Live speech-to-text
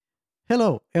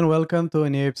Hello, and welcome to a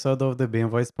new episode of the Beam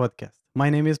Voice podcast. My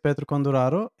name is Petru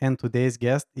Conduraro, and today's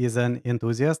guest is an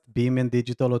enthusiast Beam and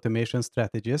digital automation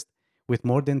strategist with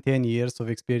more than 10 years of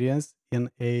experience in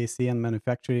AAC and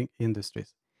manufacturing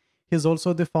industries. He's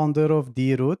also the founder of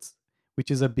D-Roots, which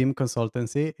is a Beam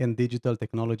consultancy and digital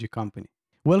technology company.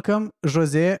 Welcome,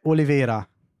 José Oliveira.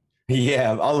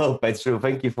 Yeah, hello, Petru.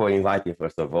 Thank you for inviting,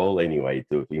 first of all, anyway,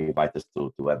 to invite us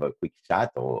to have a quick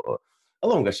chat or a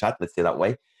longer chat, let's say that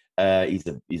way.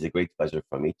 It's a great pleasure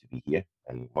for me to be here.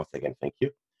 And once again, thank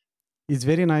you. It's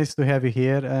very nice to have you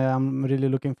here. I'm really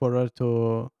looking forward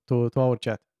to our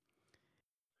chat.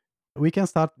 We can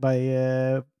start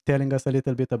by telling us a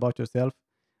little bit about yourself,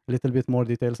 a little bit more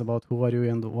details about who are you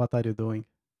and what are you doing.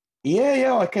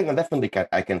 Yeah,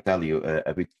 I can tell you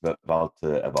a bit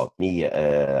about me.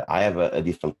 I have a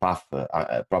different path,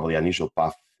 probably unusual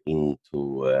path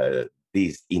into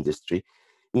this industry.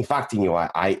 In fact,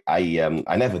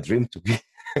 I never dreamed to be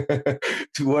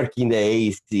to work in the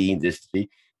AEC industry.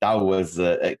 That was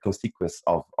a consequence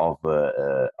of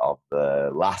the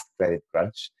last credit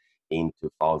crunch in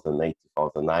 2008,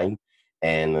 2009,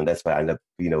 and that's why I ended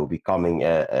up, becoming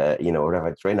a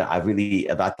Revit trainer. I really,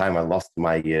 at that time, I lost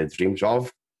my dream job.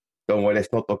 Don't worry,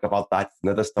 let's not talk about that. It's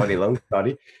another story, long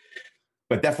story.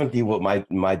 But definitely, what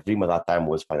my dream at that time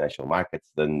was financial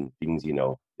markets. Then things,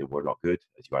 they were not good,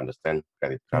 as you understand.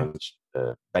 Credit Yeah. crunch,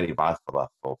 very bad for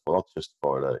not just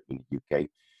for in the UK,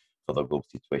 for the global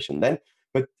situation then.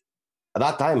 But at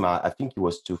that time, I think it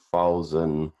was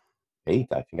 2008.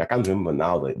 I think I can't remember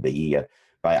now the year.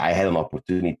 But I had an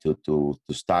opportunity to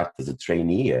start as a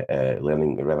trainee,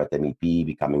 learning Revit MEP,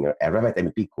 becoming a Revit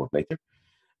MEP coordinator,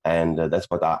 and that's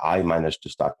what I managed to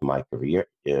start my career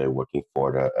working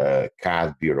for a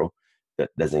CAD bureau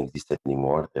that doesn't exist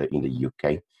anymore in the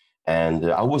UK. And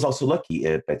I was also lucky,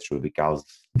 Petru, because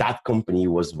that company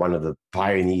was one of the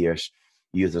pioneers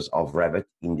users of Revit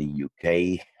in the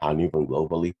UK and even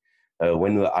globally.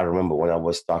 When I remember when I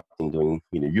was starting doing,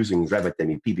 using Revit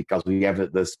MEP, because we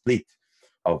have the split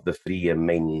of the three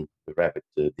main Revit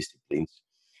disciplines,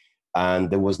 and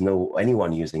there was no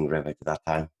anyone using Revit at that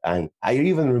time. And I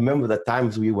even remember the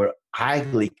times we were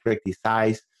highly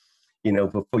criticized,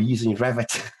 for using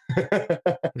Revit.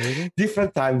 Really?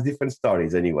 Different times, different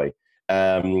stories. Anyway,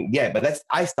 yeah, but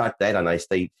I started there and I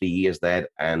stayed 3 years there.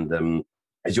 And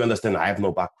as you understand, I have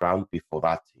no background before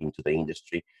that into the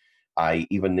industry. I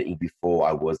even before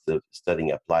I was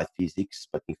studying applied physics,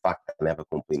 but in fact I never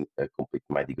complete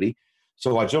my degree.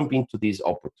 So I jumped into this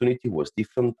opportunity. Was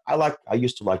different. I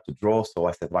used to like to draw, so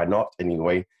I said, why not?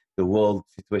 Anyway, the world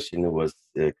situation was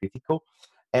critical,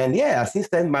 and yeah, since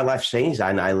then my life changed,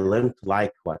 and I learned to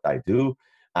like what I do.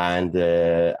 And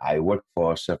I worked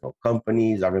for several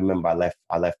companies. I remember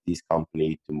I left this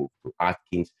company to move to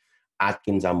Atkins.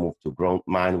 Atkins, I moved to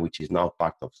Grontman, which is now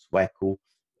part of Sweco,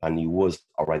 and it was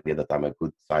already at the time a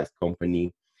good sized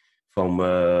company. From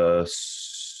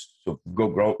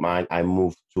Grontman, I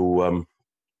moved to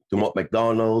Mott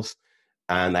McDonald's,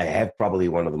 and I have probably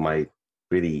one of my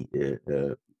really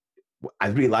I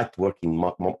really liked working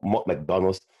Mott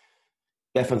McDonald's.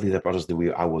 Definitely the projects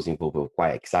I was involved with were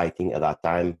quite exciting at that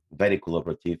time, very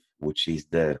collaborative, which is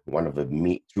the one of the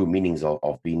true meanings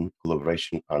of being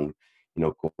collaboration and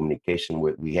communication.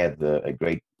 We had a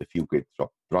few great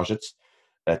projects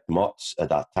at Mott at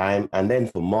that time, and then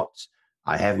for Mott,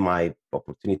 I have my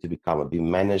opportunity to become a BIM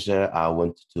manager. I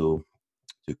went to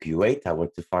Kuwait. I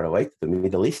went to far away to the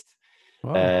Middle East.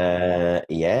 Wow.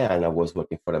 Yeah, and I was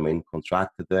working for the main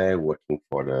contractor there, working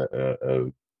for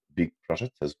a big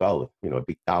project as well. A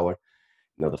big tower.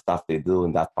 The stuff they do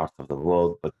in that part of the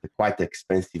world, but a quite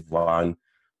expensive one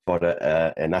for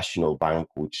a national bank,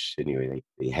 which anyway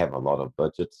they have a lot of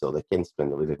budget, so they can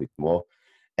spend a little bit more.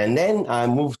 And then I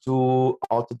moved to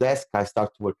Autodesk. I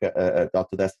started to work at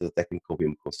Autodesk as a technical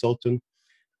BIM consultant.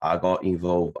 I got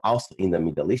involved also in the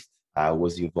Middle East. I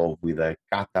was involved with a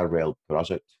Qatar Rail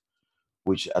project,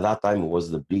 which at that time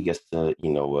was the biggest,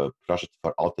 project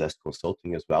for Autodesk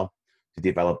Consulting as well, to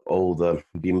develop all the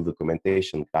BIM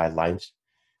documentation guidelines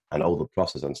and all the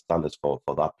process and standards for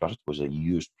that project. It was a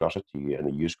huge project and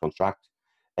a huge contract.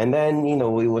 And then, it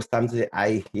was time to,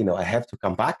 I have to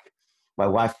come back. My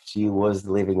wife, she was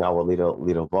leaving our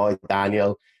little boy,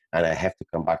 Daniel, and I have to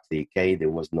come back to the UK. There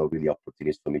was no really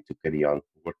opportunities for me to carry on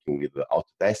working with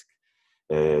Autodesk,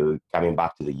 coming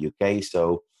back to the UK.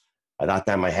 So at that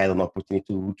time, I had an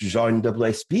opportunity to join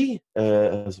WSP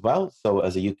as well, so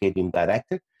as a UK BIM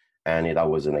director, and that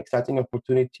was an exciting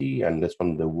opportunity. And that's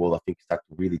when the world, I think, started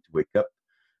really to wake up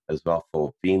as well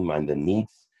for BIM and the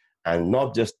needs, and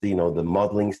not just the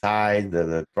modeling side,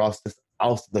 the process,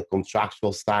 also the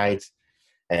contractual sides.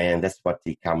 And that's what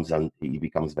it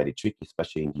becomes very tricky,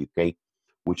 especially in the UK,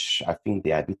 which I think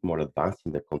they are a bit more advanced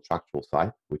in the contractual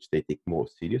side, which they take more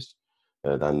serious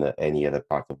than any other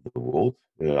part of the world.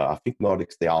 I think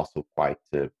Nordics, they are also quite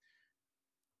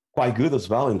good as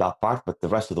well in that part, but the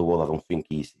rest of the world I don't think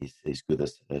is good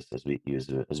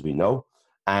as we know.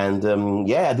 And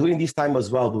yeah, during this time as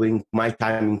well, during my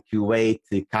time in Kuwait,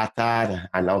 Qatar,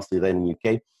 and also then in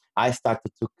UK, I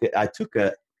took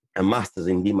a master's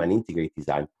in BIM and integrated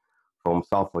design from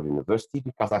Salford University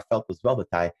because I felt as well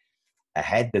that I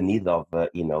had the need of to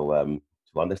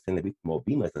understand a bit more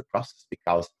BIM as a process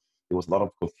because there was a lot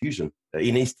of confusion.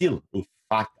 And it's still, in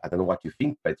fact, I don't know what you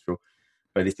think, Petro,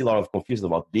 but there's still a lot of confusion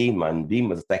about BIM and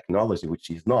BIM as a technology, which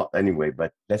is not anyway.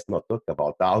 But let's not talk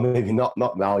about that. Maybe not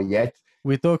now yet.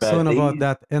 We talk But soon about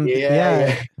that. And yeah, yeah,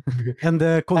 yeah, and the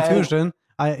and confusion,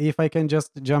 if I can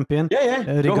just jump in yeah, yeah.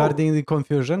 Go. regarding the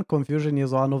confusion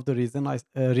is one of the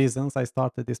reasons I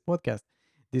started this podcast.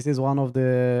 This is one of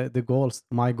the goals,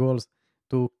 my goals,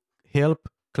 to help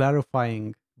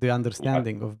clarifying the Yeah.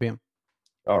 understanding of BIM.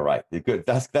 All right. Good.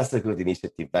 That's a good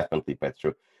initiative, definitely,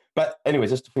 Petro. But anyway,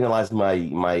 just to finalize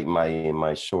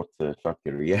my short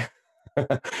career.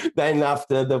 Then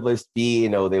after WSP,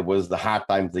 there was the hard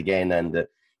times again, and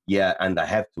yeah, and I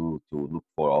have to look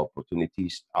for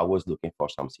opportunities. I was looking for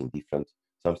something different,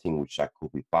 something which I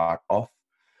could be part of.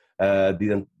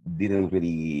 Didn't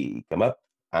really come up,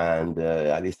 and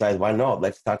I decided why not?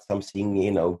 Let's start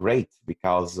something great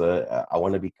because I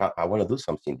want to do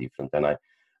something different, and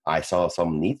I saw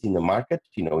some needs in the market.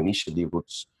 Initially,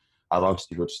 I launched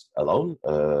the Roots alone.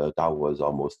 That was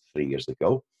almost 3 years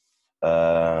ago.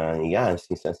 Yeah, and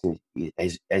since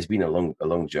it has been a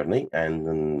long journey,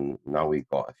 and now we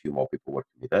got a few more people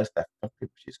working with us, definitely,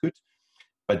 which is good.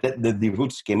 But the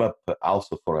Roots came up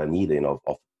also for a need,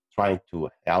 of trying to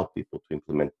help people to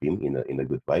implement BIM in a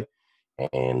good way,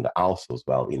 and also as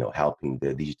well, helping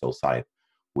the digital side,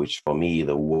 which for me,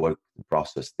 the work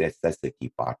process, that's the key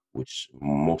part, which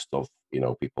most of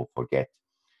people forget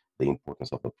the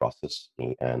importance of the process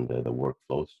and the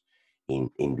workflows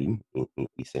in BIM,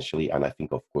 essentially. And I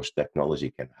think, of course,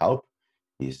 technology can help.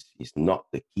 Is not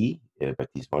the key, but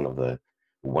is one of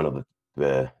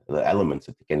the elements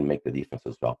that can make the difference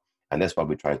as well. And that's why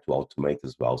we're trying to automate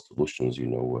as well solutions,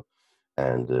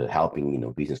 and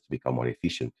helping business to become more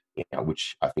efficient,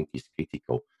 which I think is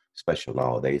critical, especially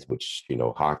nowadays, which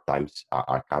hard times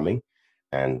are coming.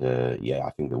 And yeah, I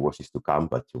think the worst is to come.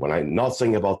 But when I'm not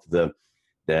saying about the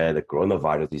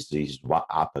coronavirus, is what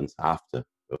happens after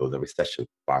the recession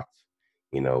part,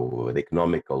 the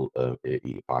economical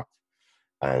part,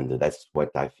 and that's what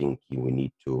I think we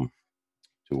need to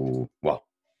well,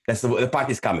 that's the part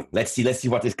is coming. Let's see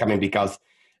what is coming because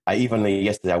I even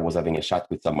yesterday I was having a chat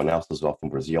with someone else as well from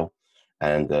Brazil,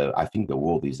 and I think the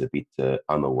world is a bit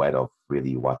unaware of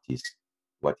really what is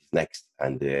next,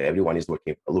 and everyone is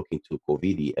looking to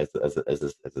COVID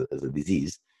as a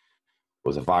disease,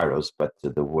 was a virus, but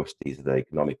the worst is the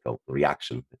economical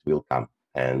reaction that will come.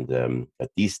 And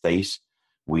at this stage,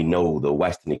 we know the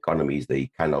Western economies, they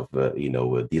kind of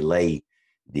delay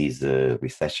this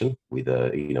recession with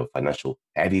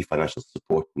heavy financial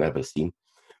support never seen.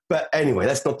 But anyway,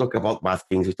 let's not talk about bad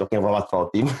things. We're talking about our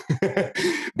team.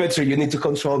 But sure, you need to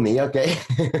control me, okay?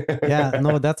 Yeah,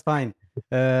 no, that's fine.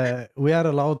 We are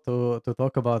allowed to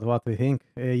talk about what we think.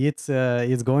 It's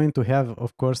going to have,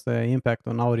 of course, impact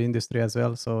on our industry as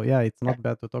well. So yeah, it's Yeah, not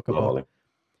bad to talk about.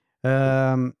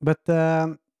 globally. But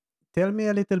tell me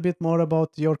a little bit more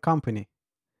about your company.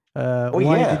 Oh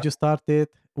Why did yeah. you start it?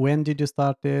 When did you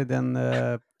start it?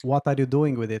 And what are you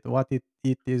doing with it? What it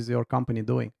is your company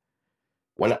doing?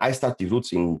 When I started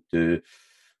Roots in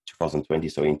 2020,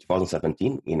 so in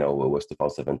 2017, it was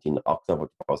 2017, October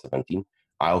 2017,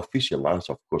 I officially launched.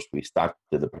 Of course, we started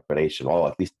the preparation, or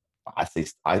at least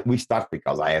we start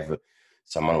because I have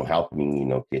someone who helped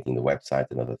me, creating the website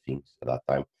and other things at that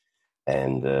time.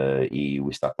 And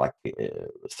we start like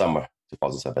summer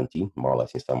 2017, more or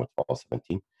less in summer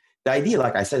 2017. The idea,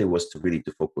 like I said, it was to really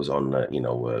to focus on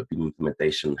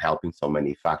implementation, helping some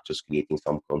manufacturers, creating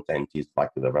some content, is like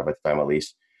the Revit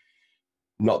families,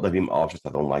 not the BIM object.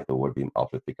 I don't like the word BIM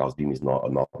object because BIM is not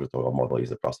an object or a model, is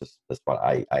a process. That's what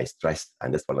I stress,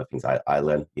 and that's one of the things I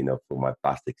learned, from my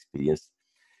past experience.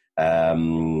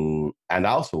 And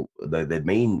also the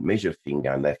main major thing,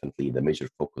 and definitely the major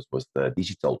focus, was the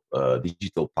digital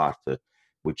part,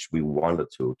 which we wanted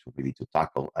to really to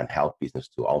tackle and help business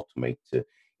to automate,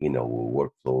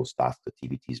 workflows, tasks,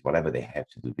 activities, whatever they have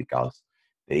to do, because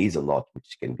there is a lot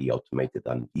which can be automated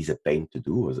and is a pain to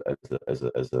do as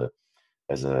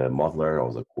a modeler or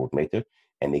as a coordinator.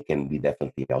 and it can be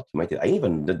definitely automated. I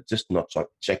even just not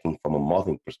checking from a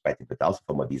modeling perspective, but also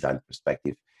from a design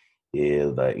perspective,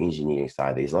 the engineering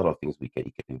side. There's a lot of things it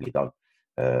can be done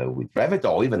with Revit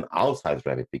or even outside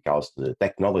Revit, because the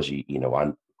technology,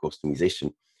 and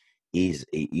customization is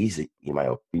in my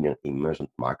opinion,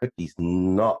 emergent market. Is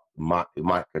not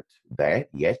market there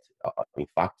yet. In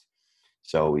fact,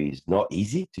 so it's not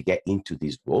easy to get into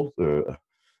this world.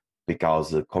 Because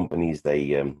the companies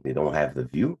they don't have the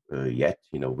view yet.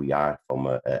 We are from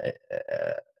a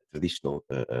traditional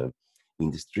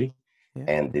industry, Yeah.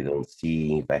 and they don't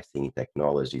see investing in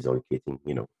technologies or getting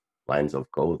lines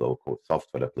of code or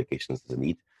software applications as a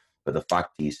need. But the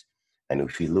fact is, and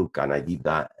if you look, and I did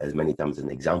that as many times as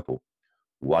an example,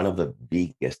 one of the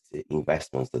biggest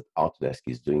investments that Autodesk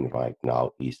is doing right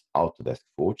now is Autodesk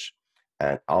Forge,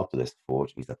 and Autodesk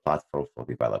Forge is a platform for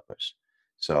developers.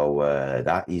 So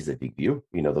that is a big view.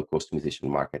 The customization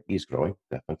market is growing,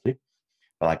 definitely.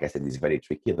 But like I said, it's very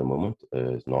tricky at the moment.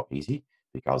 It's not easy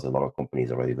because a lot of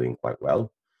companies are already doing quite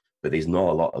well. But there's not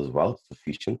a lot as well,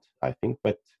 sufficient, I think.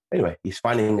 But anyway, he's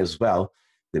finding as well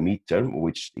the midterm,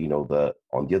 which, the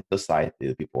on the other side,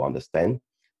 people understand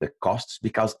the costs.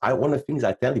 Because one of the things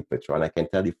I tell you, Petro, and I can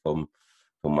tell you from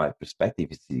my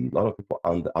perspective, is a lot of people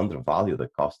undervalue the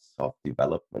costs of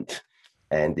development.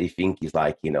 And they think it's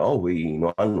like, we in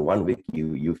one week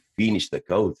you finish the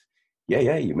code.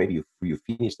 Yeah, you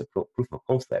finish the proof of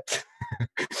concept.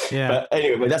 Yeah. But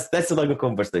anyway, but that's another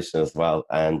conversation as well.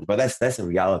 But that's a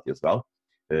reality as well.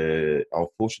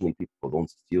 Unfortunately, people don't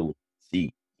still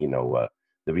see,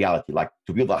 the reality. Like,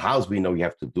 to build a house, we know you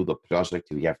have to do the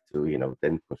project, you have to,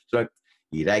 then construct,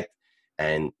 erect,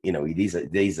 and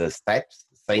there is a steps.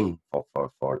 Same for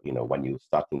when you're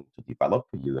starting to develop,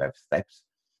 you have steps.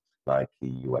 Like,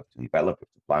 you have to develop, you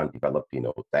have to plan, develop,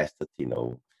 test it,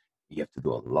 you have to do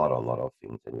a lot of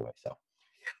things anyway. So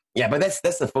yeah, but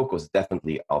that's the focus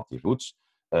definitely of the Roots.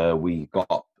 We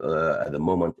got at the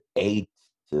moment 8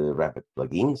 Revit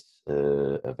plugins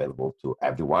available to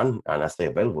everyone, and I say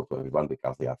available to everyone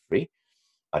because they are free.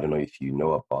 I don't know if you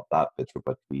know about that, Petro,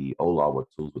 but all our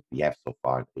tools that we have so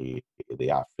far, they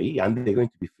are free, and they're going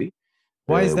to be free.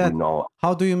 Why is We that? know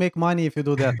How do you make money if you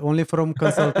do that? Only from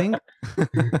consulting?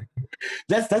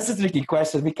 that's a tricky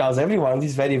question, because everyone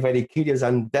is very, very curious,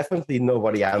 and definitely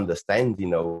nobody understands,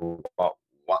 what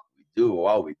we do,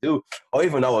 what we do, or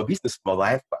even our business model.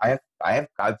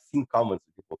 I've seen comments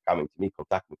of people coming to me,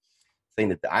 contact me, saying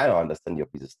that I don't understand your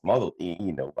business model,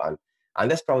 and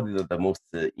that's probably the most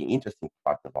interesting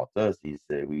part about us is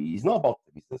it's not about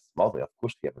the business model. Of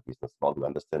course, we have a business model. We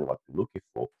understand what we're looking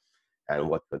for and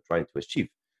what we're trying to achieve.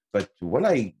 But when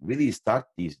I really start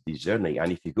this journey, and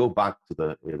if you go back to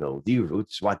the D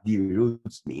roots, what D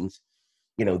roots means,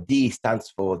 D stands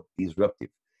for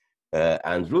disruptive,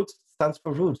 and roots stands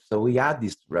for roots. So we are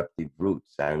disruptive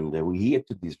roots, and we're here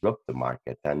to disrupt the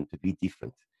market and to be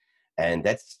different. And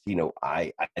that's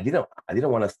I didn't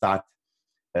want to start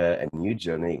a new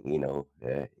journey,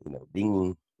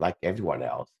 being like everyone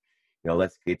else.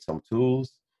 Let's create some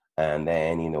tools, and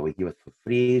then we give it for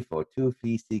free for 2,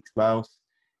 3, 6 months,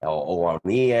 or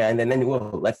 1 year, and then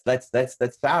well, let's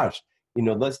charge.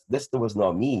 This was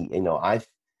not me.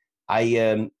 I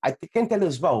can tell you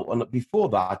as well. Before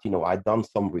that, I'd done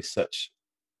some research.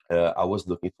 I was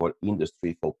looking for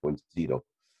Industry 4.0,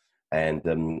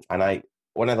 and I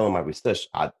when I done my research,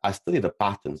 I studied the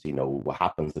patterns. What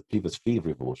happens the previous 3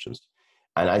 revolutions,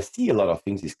 and I see a lot of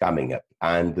things is coming up.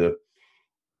 And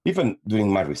even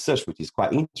doing my research, which is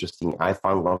quite interesting, I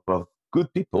found a lot of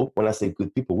good people. When I say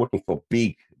good people, working for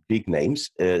big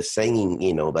names, saying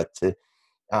that.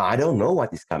 I don't know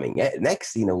what is coming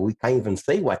next. We can't even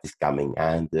say what is coming,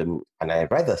 and I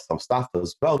read some stuff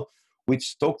as well,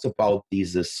 which talks about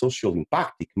this social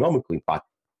impact, economical impact,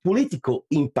 political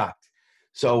impact.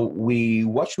 So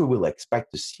what we will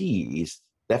expect to see is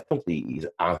definitely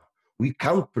we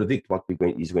can't predict what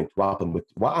is going to happen, but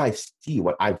what I see,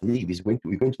 what I believe is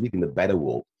we're going to live in a better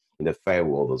world, in a fair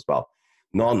world as well.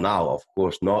 Not now, of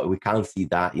course. No, we can't see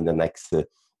that in the next.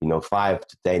 5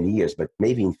 to 10 years, but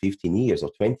maybe in 15 years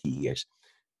or 20 years,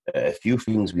 a few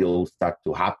things will start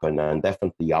to happen, and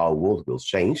definitely our world will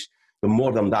change. But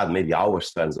more than that, maybe our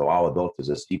sons or our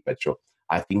daughters as Petro,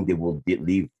 I think they will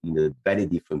live in a very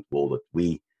different world that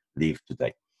we live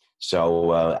today.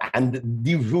 So, and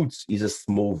the roots is a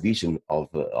small vision of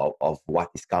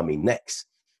what is coming next,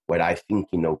 where I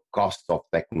think, cost of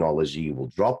technology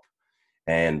will drop.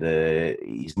 And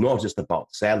it's not just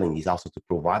about selling, it's also to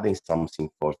providing something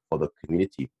for the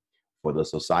community, for the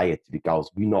society,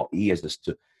 because we're not here just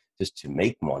to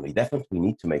make money. Definitely we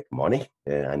need to make money,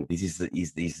 and this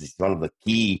is one of the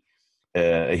key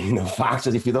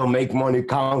factors. If you don't make money, you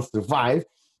can't survive.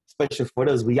 Especially for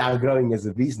us, we are growing as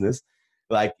a business.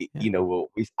 Like, Yeah.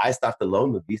 I started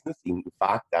alone the business, in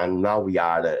fact, and now we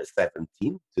are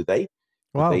 17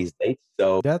 Wow, today's date.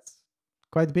 So that's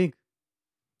quite big.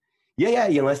 yeah,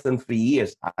 in less than 3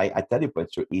 years, I tell you,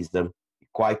 Petro,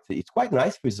 it's quite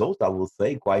nice result, I will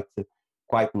say,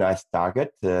 quite nice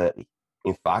target.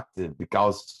 In fact,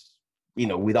 because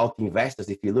without investors,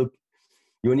 if you look,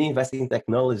 you only invest in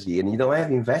technology, and you don't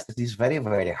have investors, it's very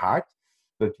very hard.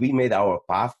 But we made our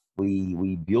path.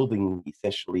 We building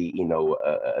essentially,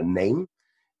 a name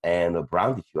and a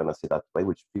brand, if you want to say that way,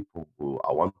 which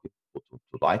I want people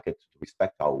to like it, to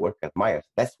respect our work, admire.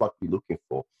 That's what we're looking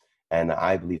for, and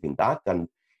I believe in that. And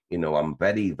I'm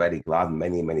very very glad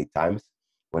many times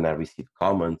when I receive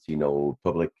comments,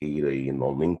 publicly,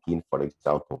 on LinkedIn, for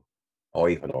example, or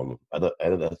even on other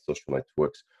social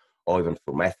networks, or even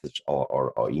for message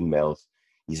or emails.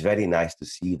 It's very nice to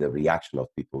see the reaction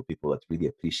of people that really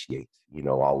appreciate,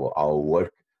 our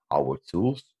work, our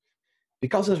tools,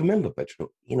 because remember,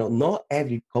 Petro, not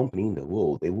every company in the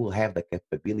world, they will have the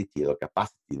capability or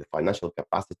capacity, the financial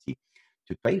capacity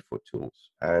to pay for tools.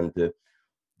 And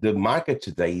the market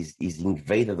today is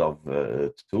invaded of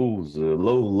tools,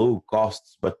 low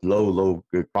costs, but low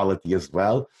quality as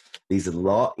well. There's a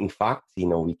lot. In fact,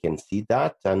 we can see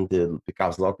that, and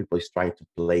because a lot of people is trying to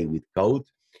play with code.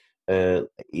 Uh,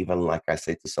 Even like I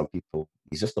say to some people,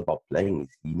 it's just about playing.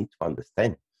 You need to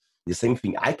understand. The same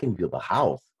thing. I can build a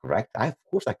house, correct? Of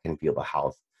course, I can build a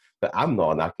house, but I'm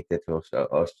not an architect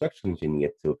or structural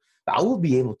engineer. To I will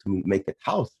be able to make a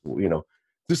house,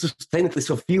 to sustain it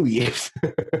for a few years.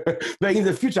 But in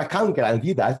the future, I can't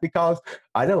guarantee that because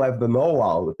I don't have the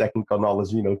know-how, the technical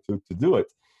knowledge, to do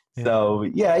it. Yeah. So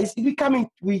yeah, it's becoming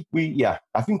we yeah.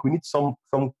 I think we need some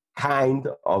kind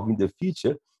of, in the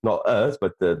future, not us,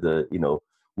 but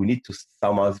we need to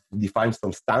somehow define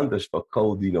some standards for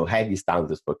code, heavy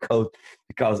standards for code,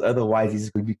 because otherwise it's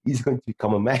going to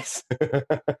become a mess.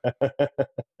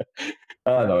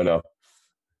 I don't know.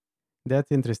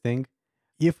 That's interesting.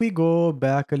 If we go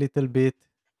back a little bit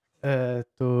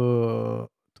to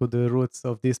the roots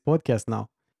of this podcast now,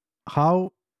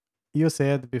 how you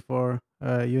said before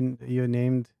you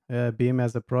named BIM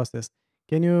as a process.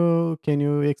 Can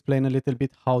you explain a little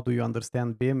bit how do you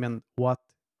understand BIM and what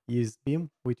is BIM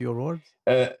with your words?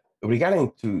 Uh,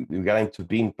 regarding to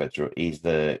being Petro, is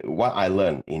the what I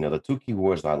learned. The two key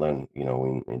words I learned,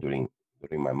 during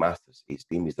my masters, is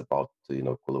BIM is about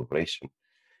collaboration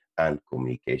and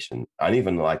communication. And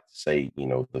even like to say,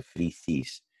 the three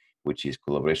C's, which is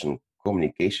collaboration,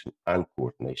 communication, and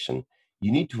coordination.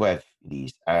 You need to have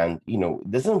these, and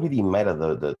it doesn't really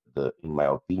matter in my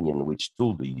opinion, which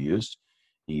tool do you use.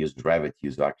 You use Revit,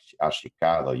 use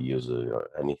Archicad, or use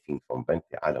anything from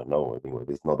Bentley. I don't know. Anyway,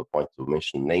 there's not a point to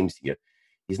mention names here.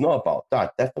 It's not about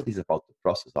that. Definitely, it's about the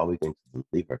process. How are we going to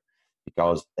deliver?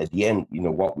 Because at the end,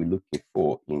 what we're looking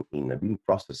for in a BIM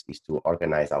process is to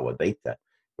organize our data,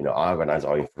 organize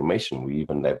our information. We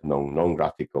even have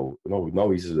non-graphical, we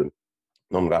know is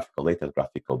non-graphical data,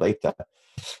 graphical data,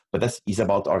 but that's is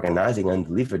about organizing and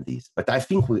deliver these. But I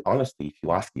think we honestly, if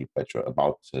you ask me, Petra,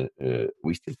 about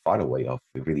we're still far away of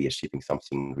really achieving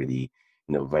something really,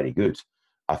 very good.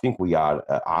 I think we are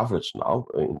average now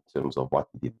in terms of what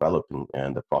we're developing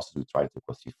and the process we're trying to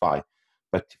classify.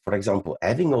 But for example,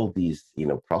 having all these,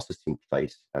 process in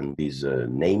place and these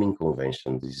naming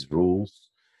conventions, these rules,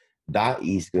 that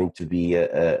is going to be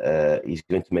is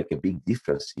going to make a big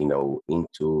difference,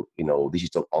 into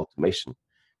digital automation,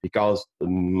 because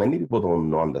many people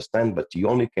don't understand, but you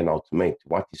only can automate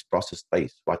what is process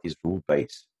based, what is rule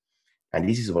based, and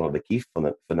this is one of the key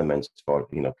fundamentals for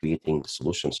creating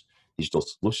solutions, digital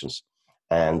solutions.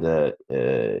 And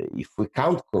if we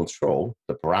can't control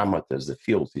the parameters, the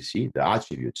fields, you see, the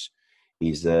attributes,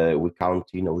 is we can't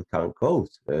code,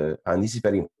 and this is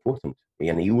very important,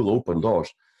 and it will open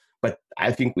doors. But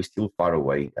I think we're still far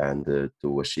away and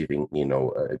to achieving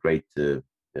a great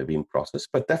BIM process.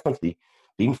 But definitely,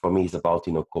 BIM for me is about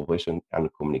collaboration and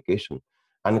communication.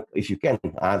 And if you can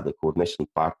add the coordination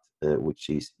part, which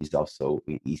is also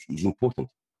is important,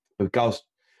 because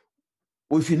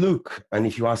if you look and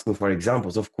if you ask me for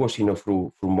examples, of course,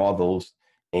 through models,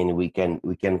 and we can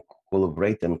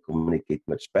collaborate and communicate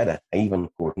much better, and even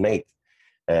coordinate,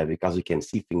 because we can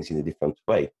see things in a different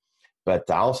way. But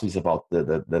also it's about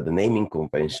the naming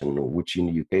convention, which in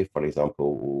the UK, for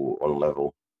example, on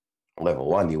level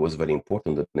one, it was very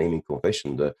important. The naming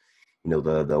convention, the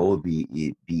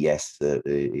OBS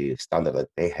standard that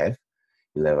they have,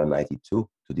 1192,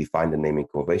 to define the naming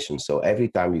convention. So every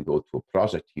time you go to a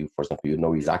project, for example, you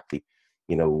know exactly,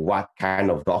 what kind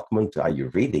of document are you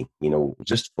reading,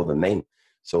 just for the name.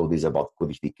 So this is about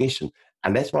codification.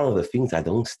 And that's one of the things I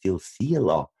don't still see a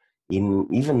lot in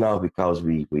even now, because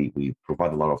we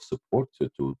provide a lot of support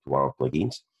to our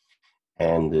plugins.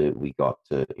 And we got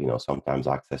sometimes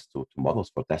access to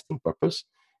models for testing purpose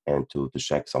and to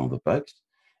check some of the bugs.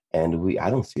 And I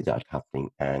don't see that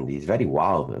happening, and it's very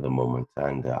wild at the moment.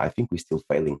 And I think we're still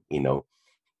failing, in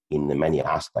many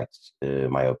aspects,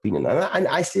 my opinion. And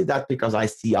I see that because I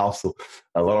see also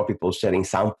a lot of people sharing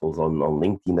samples on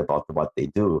LinkedIn about what they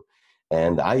do.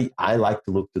 And I like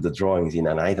to look to the drawings, and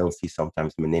I don't see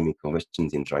sometimes naming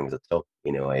conventions in drawings at all,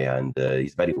 and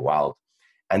it's very wild.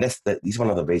 And this is one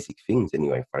of the basic things,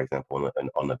 anyway, for example,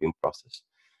 on a BIM process,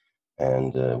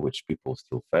 and which people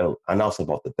still fail. And also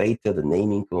about the data, the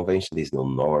naming convention, there's no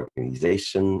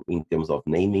organization in terms of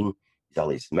naming. It's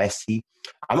always messy.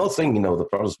 I'm not saying, the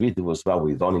projects we do as well,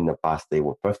 we've done in the past, they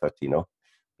were perfect,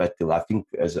 but I think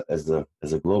as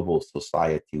a global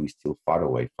society, we're still far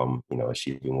away from,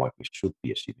 achieving what we should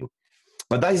be achieving.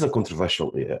 But that is a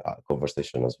controversial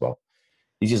conversation as well.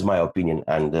 This is my opinion,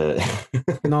 and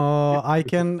No, I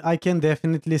can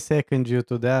definitely second you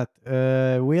to that.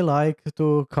 We like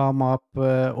to come up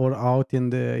or out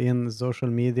in social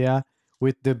media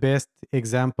with the best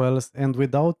examples and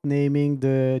without naming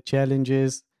the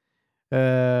challenges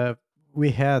uh, we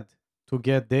had to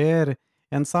get there.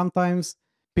 And sometimes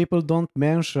people don't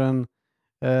mention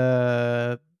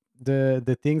the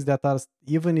things that are,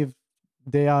 even if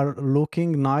they are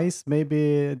looking nice,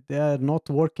 maybe they are not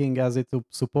working as it's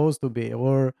supposed to be,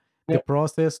 or the yeah,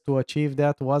 process to achieve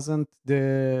that wasn't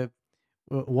the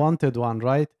wanted one,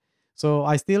 right? So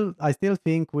I still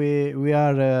think we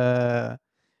are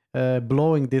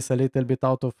blowing this a little bit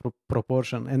out of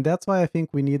proportion, and that's why I think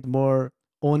we need more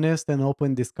honest and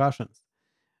open discussions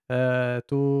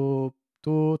to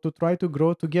try to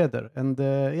grow together. And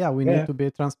yeah, we need yeah. to be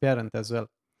transparent as well.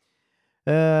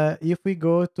 If we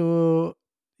go to,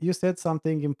 you said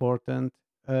something important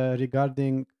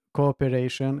regarding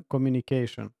cooperation,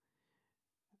 communication,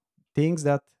 things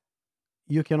that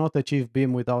you cannot achieve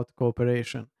BIM without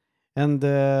cooperation. And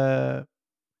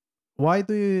why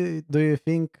do you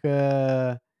think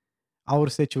our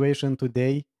situation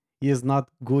today is not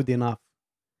good enough?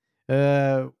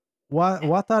 Uh,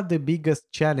 what are the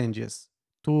biggest challenges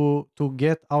to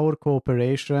get our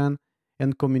cooperation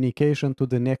and communication to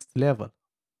the next level?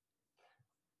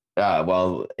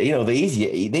 Well, there's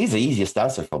the easiest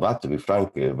answer for that, to be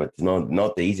frank, but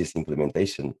not the easiest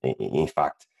implementation, in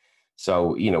fact.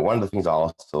 So, one of the things I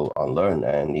also unlearn,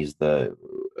 and is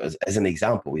as an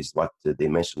example, is what they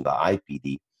mentioned, the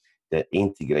IPD, the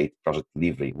integrate project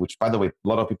delivery, which, by the way, a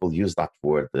lot of people use that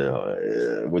word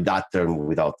with that term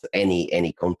without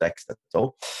any context at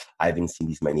all. I haven't seen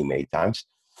this many times.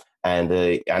 And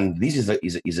this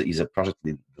is a project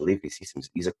delivery system,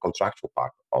 is a contractual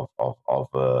part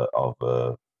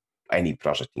of any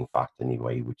project, in fact,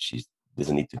 anyway, which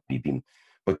doesn't need to be BIM.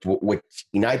 But what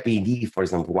in IPD, for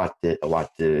example,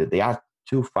 they are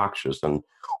two factors, and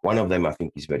one of them I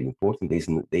think is very important.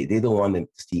 They don't want them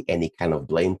to see any kind of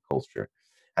blame culture,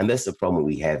 and that's the problem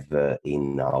we have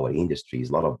in our industry. Is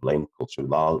a lot of blame culture, a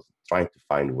lot of trying to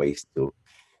find ways to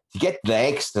get the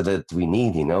extra that we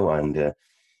need, and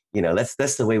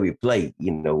that's the way we play,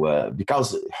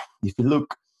 because if you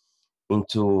look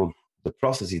into the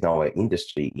process in our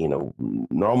industry,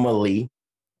 normally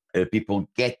people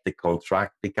get the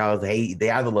contract because they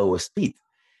are the lowest speed.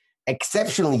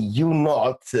 Exceptionally, you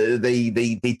not,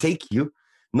 they take you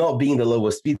not being the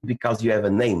lowest speed because you have a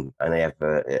name and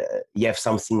you have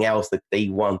something else that they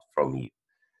want from you.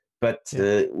 But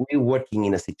Yeah. we're working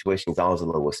in a situation that allows a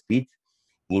lower speed.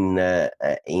 In the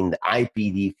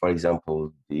IPD, for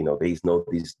example, there's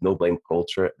no blame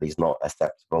culture. There's not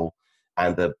acceptable,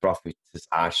 and the profits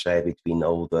are shared between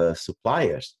all the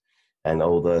suppliers and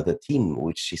all the team,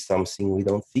 which is something we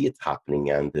don't see it happening.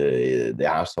 And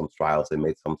there are some trials. They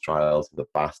made some trials in the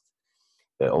past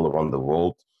all around the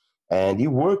world, and it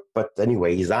worked. But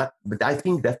anyway, But I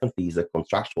think definitely is a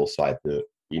contractual side.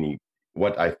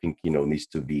 What I think needs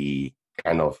to be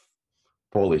kind of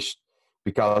polished,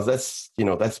 because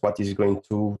that's what is going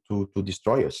to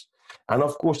destroy us. And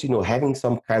of course, having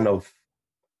some kind of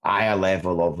higher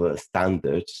level of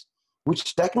standards,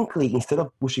 which technically, instead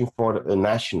of pushing for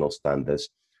national standards,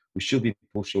 we should be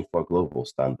pushing for global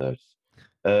standards,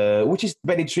 which is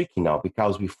very tricky now,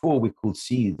 because before we could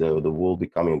see the world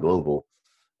becoming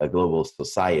a global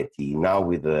society. Now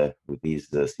with this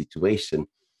situation,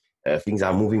 things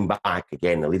are moving back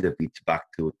again a little bit back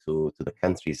to the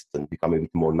countries and become a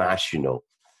bit more national.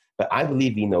 But I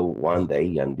believe, one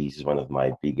day, and this is one of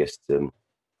my biggest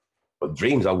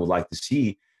dreams I would like to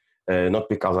see. Not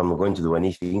because I'm going to do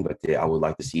anything, but I would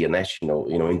like to see a national,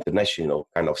 international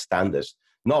kind of standards.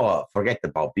 No, forget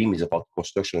about BIM. Is about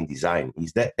construction and design.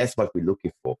 Is that's what we're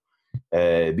looking for.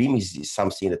 BIM is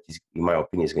something that is, in my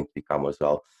opinion, is going to become as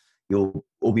well.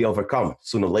 Will be overcome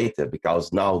sooner or later,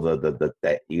 because now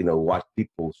what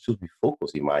people should be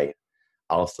focused, in my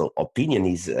also opinion,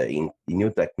 is in new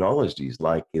technologies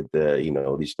like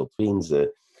the digital twins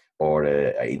or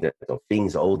Internet of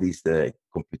Things, all these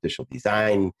computational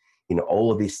design,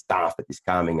 all of this stuff that is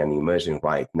coming and emerging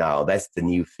right now. That's the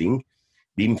new thing.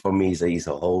 BIM for me is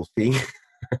a whole thing.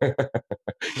 Yeah.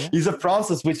 It's a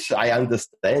process which I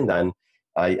understand, and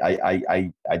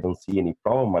I don't see any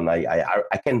problem, and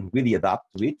I can really adapt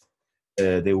to it.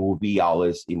 There will be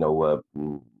always,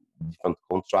 different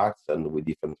contracts and with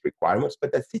different requirements,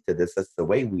 but that's it. That's the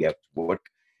way we have to work.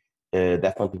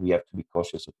 Definitely, we have to be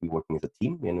cautious of we working as a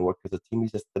team, and work as a team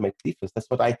is just to make difference. That's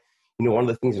what one of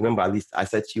the things. Remember, at least I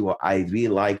said to you, I really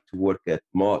like to work at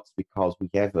Mods because we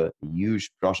have a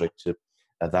huge project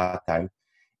at that time,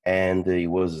 and it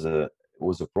was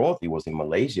abroad. It was in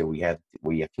Malaysia. I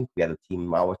think we had a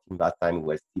team. Our team that time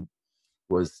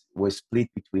was split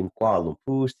between Kuala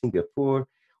Lumpur, Singapore.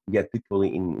 We had people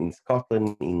in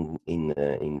Scotland,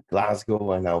 in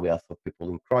Glasgow, and now we also have people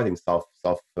in Croydon,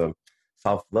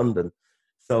 South London.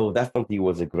 So definitely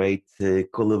was a great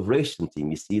collaboration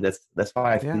team. You see, that's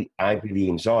why I really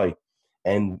enjoy.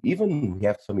 And even we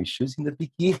have some issues in the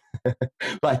beginning,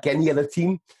 like any other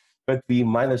team, but we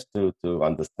managed to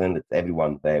understand that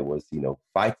everyone there was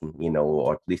fighting,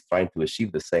 or at least trying to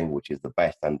achieve the same, which is the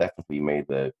best. And definitely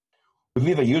we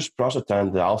have a huge project,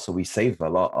 and also we save a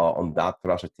lot on that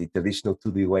project. The traditional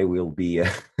 2D way will be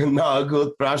not a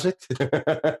good project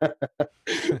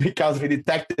because we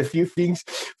detect a few things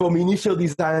from initial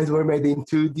designs were made in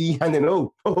 2D, and then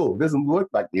it doesn't work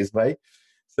like this way.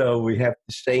 So we have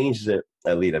to change a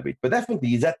little bit. But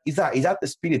definitely, is that the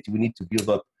spirit we need to build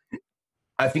up?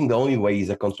 I think the only way is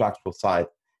a contractual side,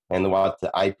 and what the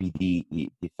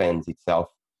IPD defends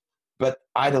itself. But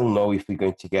I don't know if we're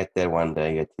going to get there one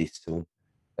day, at least soon.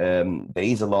 There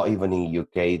is a lot, even in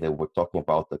UK, that we're talking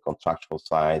about the contractual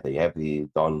side. They have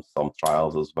done some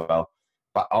trials as well.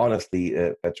 But honestly,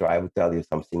 Petra, I will tell you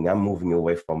something. I'm moving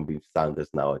away from BIM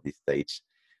standards now at this stage.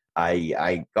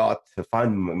 I got to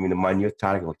find my new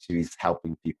target, which is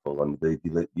helping people and the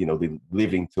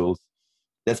living tools.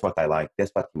 That's what I like. That's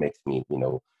what makes me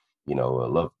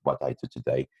love what I do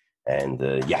today. And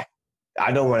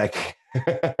I don't want to.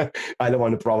 I don't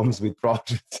want the problems with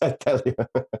projects. I tell you.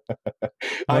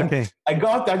 Okay. I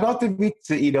got a bit.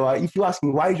 If you ask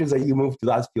me why did you move to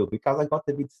that field, because I got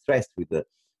a bit stressed with the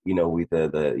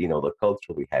the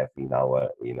culture we have in our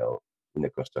in the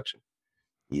construction.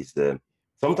 Is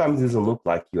sometimes it doesn't look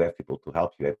like you have people to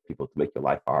help you, have people to make your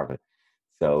life harder.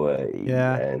 So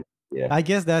Yeah. and yeah. I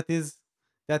guess that is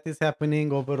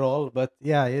happening overall, but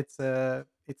yeah, it's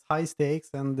high stakes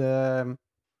and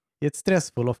it's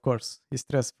stressful. Of course, it's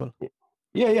stressful.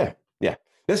 Yeah.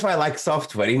 That's why I like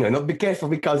software. Not be careful,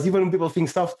 because even when people think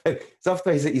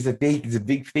software is a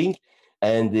big thing,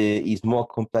 and is more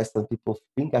complex than people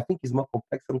think. I think it's more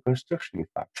complex than construction, in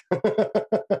fact.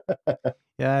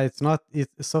 Yeah, it's not.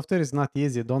 Software is not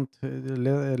easy.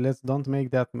 Let's don't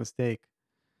make that mistake.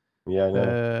 Yeah, I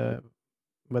know.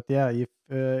 But yeah, if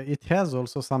it has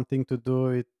also something to do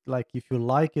with, like, if you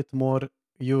like it more,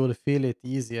 you will feel it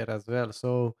easier as well.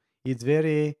 So it's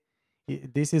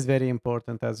this is very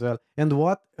important as well. And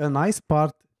what a nice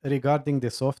part regarding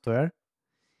the software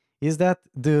is that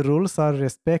the rules are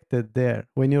respected there.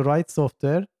 When you write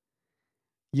software,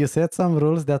 you set some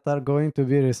rules that are going to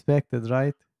be respected,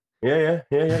 right? Yeah.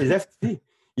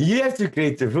 You have to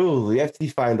create the rule. You have to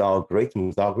find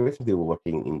algorithms. Algorithms they will work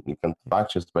in different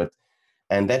functions,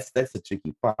 and that's the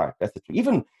tricky part.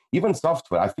 Even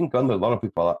software. I think a lot of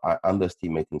people are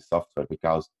underestimating software,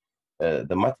 because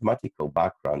the mathematical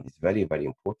background is very, very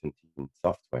important in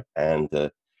software. And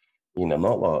that's one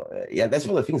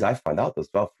of the things I found out as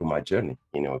well through my journey.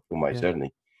 Yeah.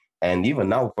 And even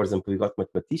now, for example, we got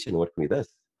mathematician working with us.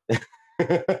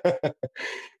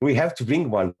 We have to bring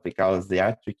one because they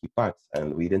are tricky parts,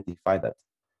 and we identify that.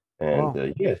 And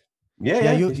Wow. yeah.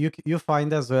 Yeah, you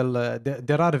find as well.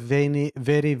 There are very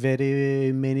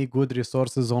very many good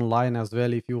resources online as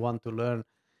well if you want to learn,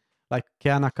 like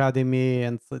Khan Academy,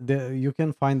 and you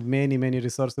can find many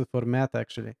resources for math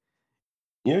actually.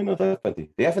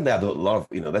 Definitely. They haven't had a lot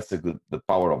of, that's the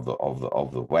power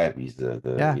of the web is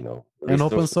Yeah, and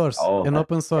open resources source, all and that.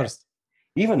 open Yeah. source.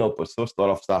 Even open source, a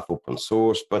lot of stuff open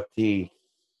source, but the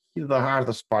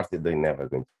hardest part is they're never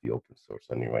going to be open source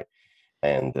anyway.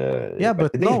 And Yeah,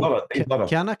 but but there's a no, lot of there's a lot of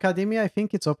Khan Academy, I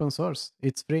think it's open source.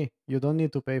 It's free. You don't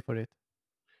need to pay for it.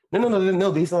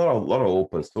 no. There's a lot of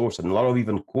open source and a lot of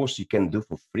even course you can do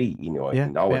for free, Yeah, yeah,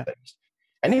 nowadays.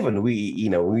 And even we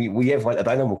have a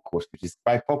Dynamo course which is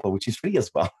quite popular, which is free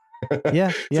as well. yeah,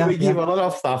 So yeah, we yeah. give a lot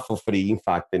of stuff for free, in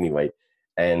fact, anyway.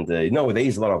 And there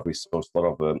is a lot of resource, a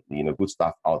lot of good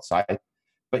stuff outside.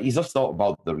 But it's just not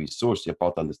about the resource; it's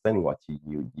about understanding what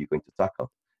you're going to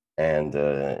tackle. And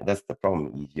that's the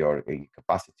problem: is your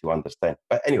capacity to understand.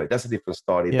 But anyway, that's a different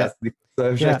story. Yeah, That's a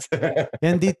different yeah. subject.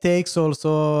 And it takes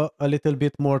also a little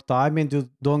bit more time and you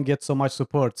don't get so much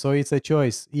support. So it's a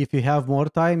choice. If you have more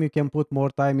time, you can put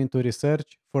more time into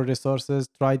research for resources,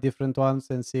 try different ones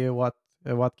and see what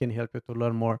can help you to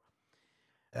learn more.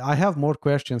 I have more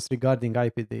questions regarding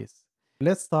IPDs.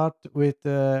 Let's start with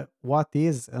what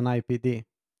is an IPD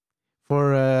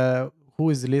for who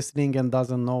is listening and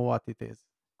doesn't know what it is.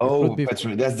 It would Oh, be but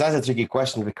that's a tricky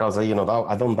question because I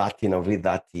done that read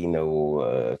that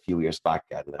a few years back,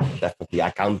 and definitely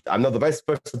I can't. I'm not the best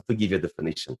person to give you a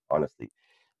definition, honestly.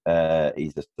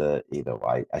 It's just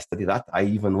I studied that. I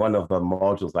even one of the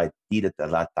modules I did it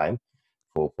at that time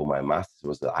for my master's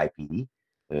was the IPD.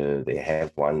 They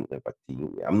have one, but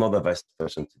I'm not the best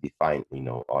person to define,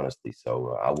 honestly.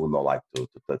 So I would not like to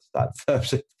touch that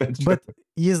subject. but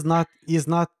is not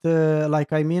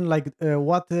like I mean like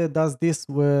what does this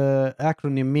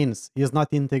acronym means? Is not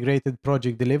integrated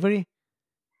project delivery?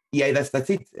 Yeah, that's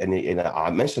it. And I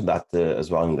mentioned that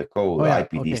as well in the call. Oh yeah,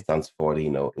 IPD okay. stands for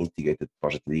integrated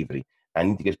project delivery. And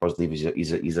integrated project delivery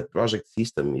is a project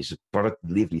system, is a product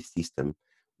delivery system,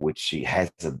 which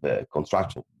has a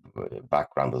contractual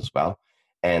background as well.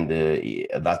 And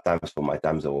at that time, for my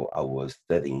times, I was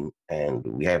studying, and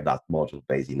we have that module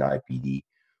based in IPD,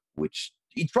 which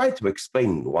he tried to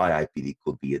explain why IPD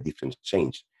could be a different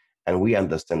change. And we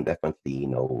understand definitely,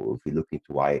 if we look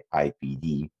into why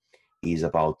IPD is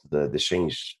about the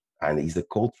change and is the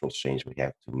cultural change we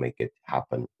have to make it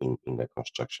happen in the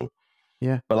construction.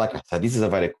 Yeah. But like I said, this is a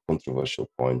very controversial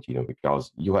point,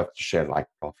 because you have to share like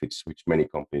profits, which many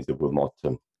companies that will not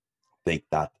take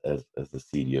that as a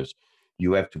serious.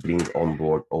 You have to bring on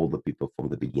board all the people from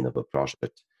the beginning of the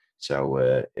project.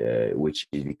 So, which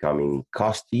is becoming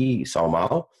costly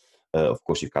somehow. Of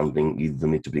course, you don't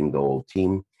need to bring the whole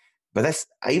team, but that's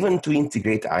even to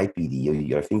integrate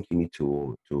IPD. I think you need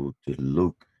to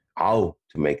look how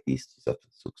to make this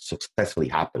successfully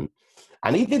happen.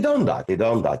 And if they done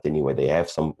that anyway. There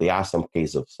are some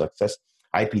cases of success.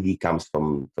 IPD comes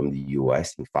from the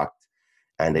US, in fact,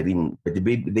 and but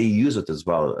they use it as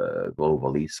well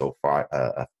globally so far,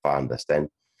 if I understand.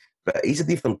 But it's a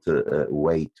different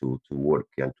way to work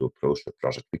and to approach the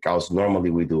project because normally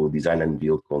we do design and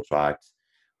build contracts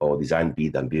or design,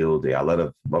 bid and build. There are a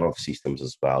lot of systems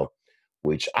as well,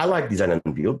 which I like design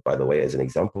and build, by the way, as an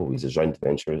example, is a joint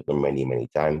venture many, many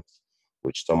times,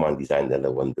 which someone designed and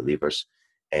the one delivers.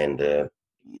 And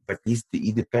but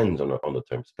it depends on the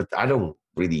terms. But I don't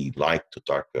really like to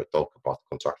talk about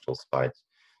contractual sides.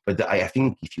 But I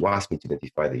think if you ask me to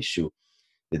identify the issue,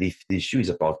 that if the issue is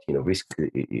about risk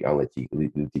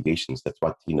litigations, that's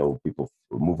what people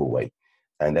move away,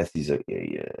 and that is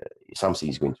something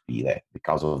is going to be there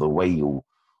because of the way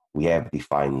we have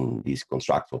defined this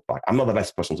contractual part. I'm not the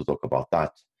best person to talk about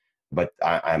that, but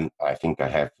I think I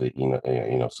have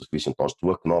sufficient knowledge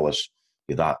to acknowledge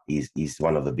that is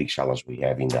one of the big challenges we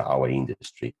have in our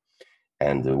industry,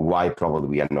 and why probably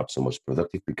we are not so much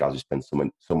productive because we spend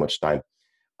so much time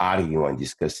arguing and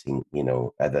discussing,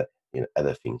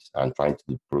 other things and trying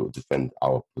to defend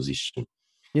our position.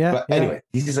 Yeah, But yeah. anyway,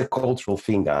 this is a cultural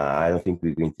thing. I don't think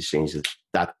we're going to change it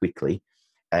that quickly,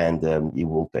 and it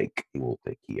will take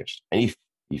years. And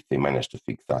if they manage to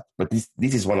fix that, but this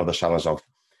is one of the challenges of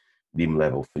BIM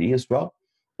level 3 as well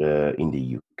in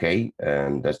the UK,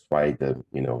 and that's why the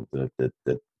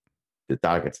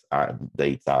targets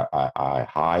dates are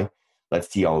high. Let's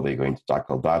see how they're going to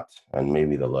tackle that, and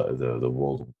maybe the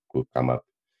world could come up,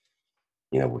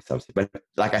 with something. But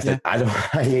like I Yeah. said, I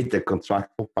don't. I hate the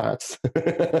contractual parts.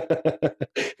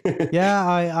 Yeah,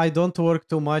 I don't work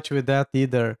too much with that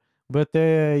either. But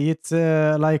it's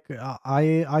like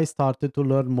I started to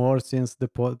learn more since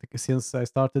I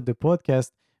started the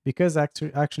podcast because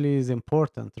actually is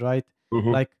important, right?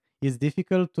 Mhm. Like it's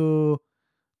difficult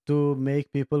to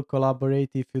make people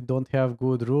collaborate if you don't have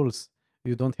good rules.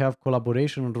 You don't have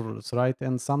collaboration rules, right?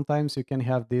 And sometimes you can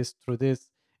have this through this.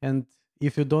 And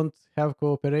if you don't have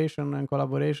cooperation and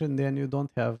collaboration, then you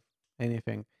don't have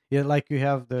anything. Yeah, like you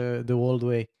have the old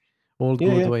way, old Yeah,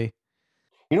 good yeah. way.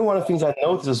 One of the things I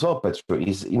noticed as well, Petro,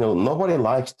 is nobody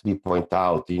likes to be pointed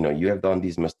out. You have done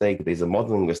this mistake. There's a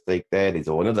modeling mistake there. There's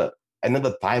another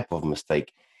another type of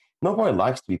mistake. Nobody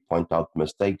likes to be point out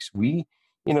mistakes. We,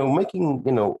 making,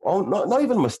 not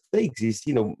even mistakes is,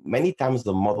 many times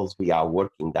the models we are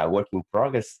working, they're work in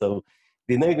progress. So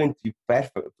they're not going to be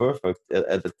perfect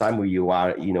at the time where you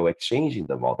are, exchanging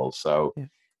the model. So Yeah.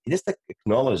 just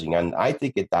acknowledging, and I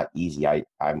take it that easy.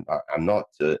 I'm not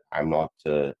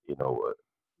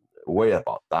worried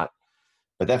about that.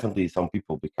 But definitely some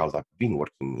people, because I've been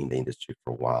working in the industry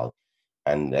for a while,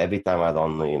 and every time I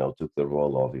done, took the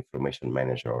role of information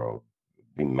manager or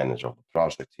being manager of the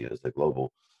project here as a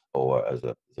global or as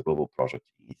a global project,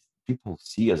 people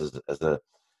see us as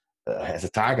a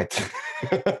target.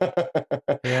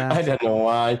 Yeah. I don't know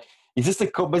why. It's just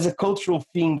it's a cultural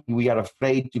thing. We are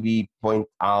afraid to be point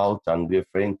out, and we're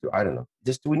afraid to. I don't know.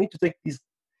 Just we need to take this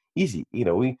easy.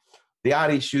 There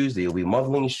are issues. There will be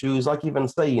modeling issues. Like even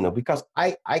say, because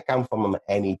I come from an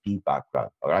MEP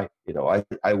background. All right,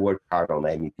 I work hard on the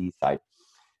MEP side.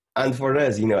 And for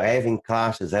us, having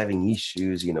clashes, having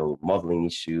issues, modeling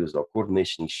issues or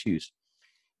coordination issues,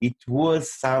 it was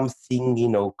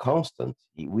something, constant.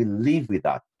 We live with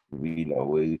that,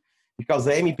 because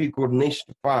the MEP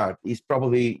coordination part is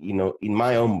probably, in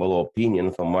my humble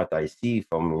opinion, from what I see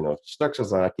from,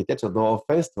 structures and architecture, the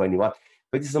offense to anyone,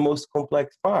 but it's the most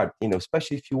complex part,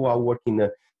 especially if you are working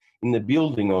in a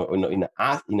building or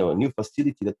a new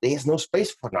facility that there's no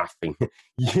space for nothing.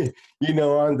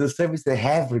 And the service they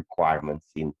have requirements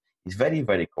in is very,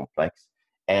 very complex.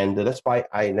 And that's why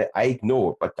I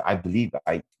ignore, but I believe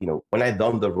when I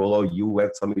done the role, you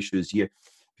have some issues here,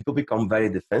 people become very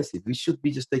defensive. We should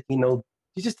be just taking,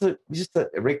 it's just a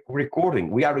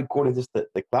recording. We are recording just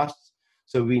the classes,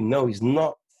 so we know it's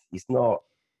not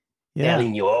Yeah.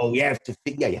 telling you, oh, you have to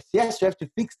fix. Yeah, yes, you have to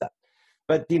fix that.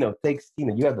 But takes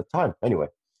you have the time anyway.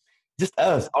 Just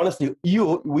us, honestly,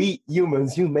 we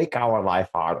humans, you make our life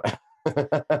hard.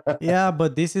 Yeah,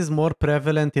 but this is more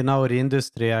prevalent in our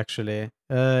industry actually.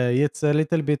 It's a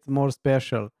little bit more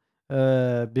special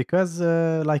because,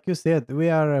 like you said, we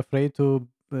are afraid to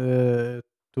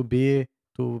be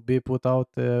to be put out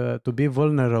to be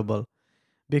vulnerable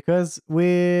because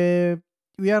we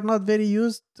are not very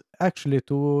used actually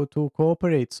to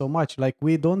cooperate so much. Like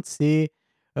we don't see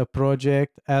a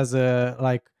project as a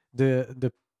like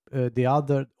the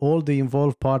other all the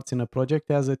involved parts in a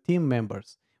project as a team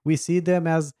members. We see them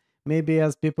as maybe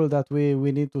as people that we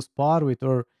need to spar with,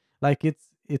 or like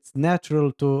it's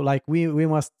natural to like we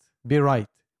must be right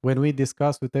when we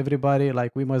discuss with everybody,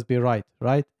 like we must be right.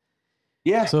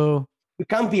 Yeah, So we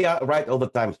can't be right all the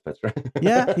time, Spencer.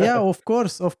 yeah, of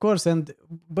course, and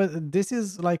but this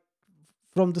is like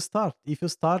from the start. If you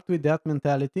start with that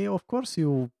mentality, of course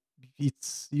you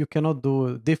cannot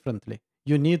do differently.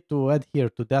 You need to adhere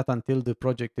to that until the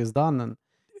project is done, and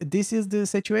this is the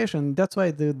situation. That's why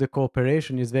the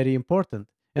cooperation is very important.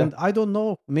 Yeah, And I don't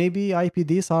know, maybe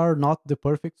IPDs are not the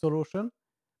perfect solution.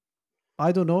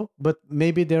 I don't know, but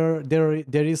maybe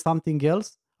there is something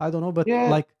else. I don't know, but yeah,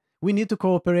 like we need to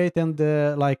cooperate and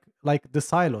like the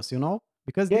silos,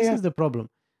 because yeah, this yeah. is the problem.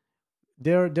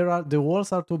 There are the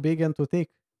walls are too big and too thick,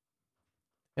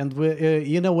 and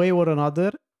in a way or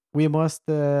another we must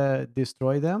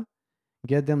destroy them,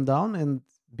 get them down, and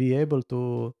be able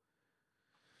to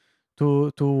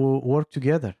work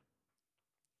together.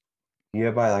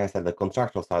 Yeah, but like I said, the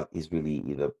contractual side is really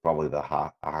probably the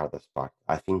hardest part.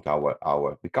 I think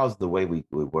our because the way we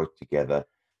work together,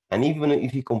 and even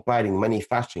if you're comparing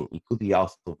manufacturing, it could be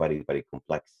also very, very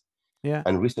complex. Yeah.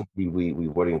 And recently we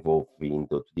were involved in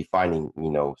defining,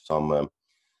 some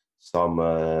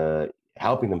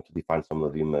helping them to define some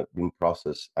of the BIM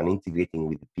process and integrating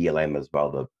with the PLM as well,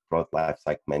 the product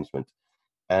lifecycle management.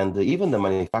 And even the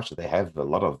manufacturer, they have a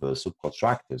lot of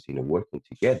subcontractors, working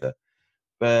together,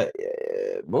 but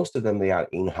most of them they are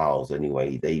in-house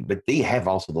anyway. But they have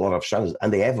also a lot of challenges,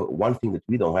 and they have one thing that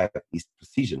we don't have is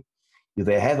precision.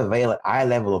 They have a very high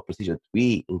level of precision.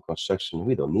 We in construction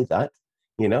we don't need that,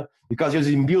 because you're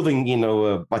in building,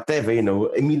 whatever,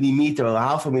 a millimeter or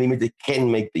half a millimeter can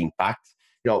make the impact.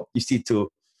 You see to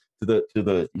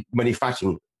the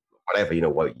manufacturing, whatever,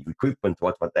 what equipment,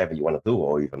 whatever you want to do,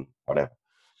 or even whatever.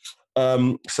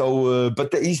 But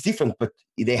it's different. But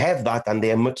they have that, and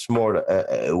they are much more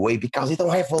away because they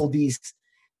don't have all these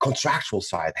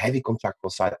heavy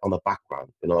contractual side on the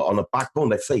background, on the backbone,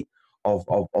 let's say, of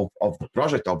the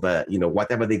project, of the,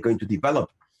 whatever they're going to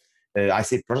develop. I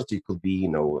say project, it could be,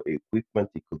 equipment,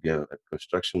 it could be a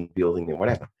construction building and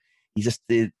whatever. It's just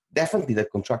definitely the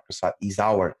contractor side is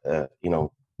our,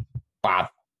 bad,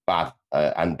 bad,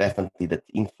 and definitely that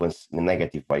influence in a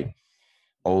negative way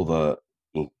all the,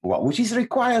 which is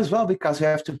required as well because you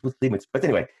have to put limits. But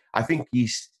anyway, I think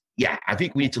yeah, I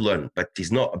think we need to learn, but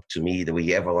it's not up to me. That we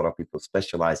have a lot of people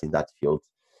specialize in that field,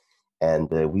 and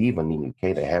we even in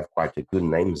UK they have quite a good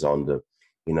names on the,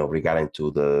 regarding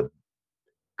to the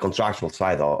contractual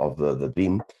side of the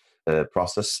BIM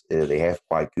process. They have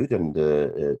quite good, and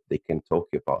they can talk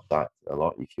about that a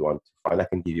lot. If you want to find, I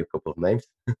can give you a couple of names.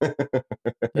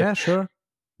 Yeah, sure.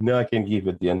 No, I can give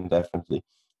at the end, definitely.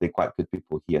 They're quite good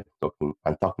people here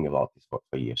talking about this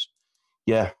for years.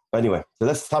 Yeah. But anyway, so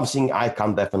that's something I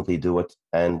can definitely do it,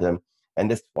 and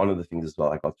that's one of the things as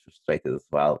well. I got frustrated as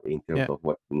well in terms Yeah, of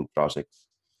working in projects,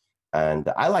 and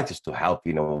I like just to help.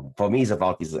 For me, it's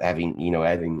about is having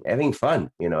having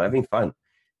fun. Having fun.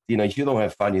 If you don't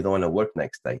have fun, you don't want to work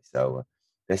next day. So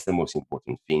that's the most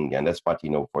important thing, and that's what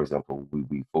For example,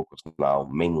 we focus now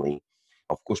mainly.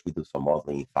 Of course, we do some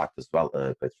modeling, in fact, as well,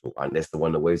 Petrol, and that's the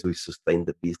one of the ways we sustain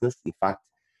the business. In fact,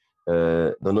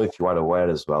 don't know if you are aware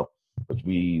as well, but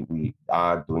we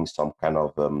are doing some kind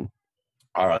of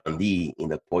R&D in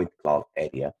the point cloud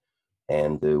area,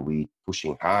 and we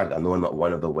pushing hard. And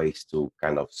one of the ways to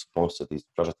kind of sponsor this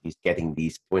project is getting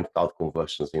these point cloud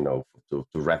conversions, to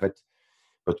Revit.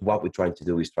 But what we're trying to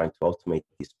do is trying to automate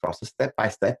this process step by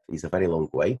step. Is a very long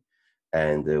way,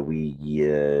 and we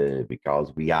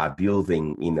because we are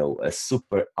building, a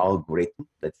super algorithm.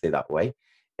 Let's say that way.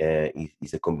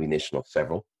 Is a combination of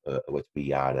several, what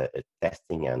we are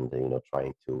testing and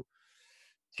trying to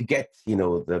get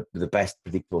the best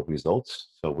predictable results.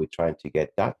 So we're trying to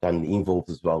get that, and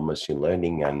involves as well machine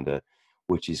learning, and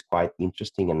which is quite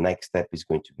interesting. And next step is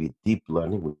going to be deep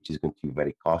learning, which is going to be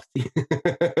very costly.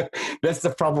 That's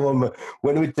the problem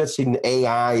when we touch in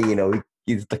AI.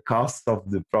 It's the cost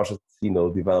of the process.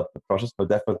 Develop the process, but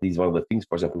definitely is one of the things.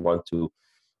 For example,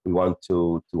 we want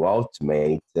to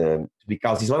automate,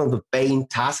 because it's one of the pain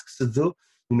tasks to do.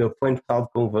 Point cloud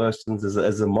conversions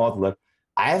as a modeler.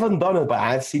 I haven't done it, but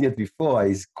I've seen it before.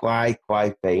 It's quite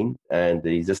pain, and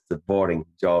it's just a boring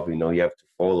job. You have to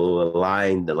follow the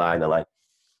line.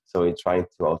 So we're trying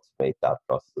to automate that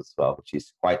process as well, which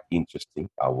is quite interesting,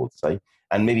 I would say.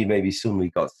 And maybe soon we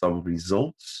got some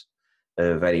results,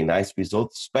 very nice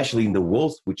results, especially in the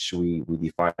walls, which we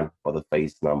define for the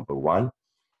phase number one.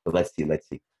 But let's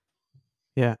see.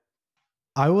 yeah.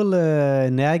 I will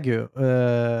nag you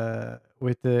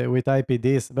with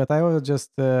IPDs, but I was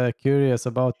just curious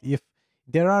about if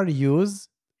there are used.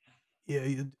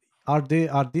 Are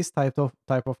these type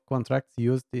of contracts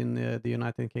used in the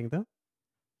United Kingdom?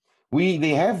 They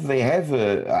have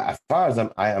as far as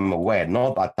I am aware,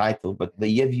 not that title, but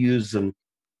they have used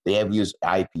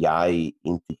IPI,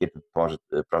 integrated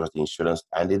project insurance,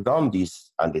 and they done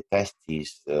this and they test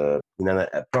this in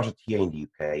a project here in the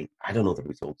UK. I don't know the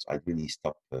results. I really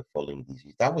stopped following these.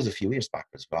 That was a few years back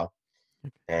as well,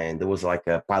 and there was like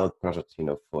a pilot project,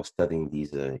 for studying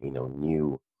these,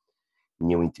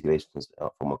 new integrations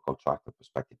from a contractor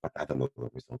perspective, but I don't know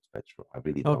the results, Petro. I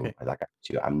really don't. Okay, Like I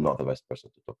said, I'm not the best person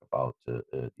to talk about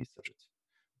these subjects.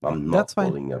 I'm not that's fine.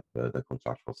 following up the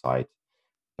contractual side,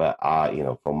 but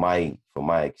from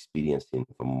my experience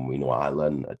from I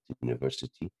learned at the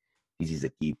university, this is a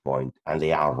key point, and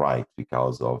they are right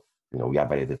because of we are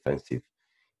very defensive,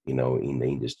 in the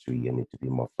industry, and need to be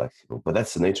more flexible. But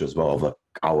that's the nature as well of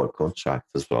our contract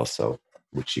as well. So,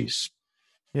 which is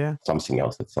Yeah, something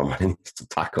else that someone needs to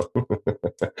tackle.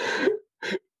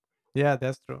 yeah,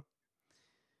 that's true.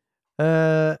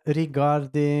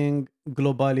 Regarding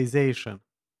globalization,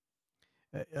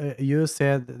 you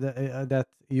said that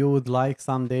you would like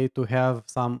someday to have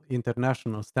some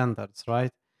international standards,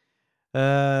 right?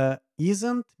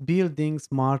 Isn't Building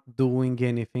Smart doing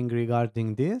anything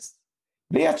regarding this?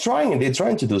 They're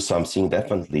trying to do something,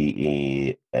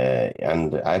 definitely, and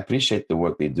I appreciate the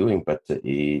work they're doing, but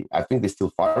I think they're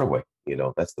still far away.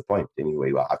 That's the point.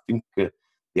 Anyway, well, I think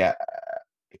yeah,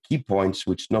 key points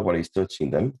which nobody's touching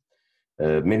them.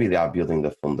 Maybe they are building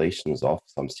the foundations of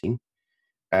something,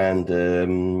 and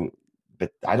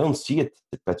but I don't see it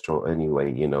at Petro anyway.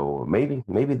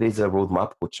 Maybe there's a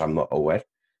roadmap which I'm not aware,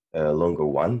 longer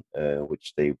one,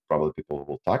 which they probably people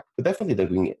will talk. But definitely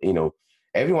they're doing.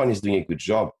 Everyone is doing a good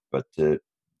job, but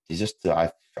it's just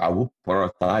I will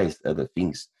prioritize other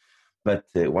things. But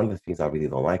one of the things I really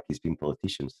don't like is being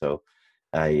politicians. So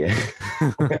I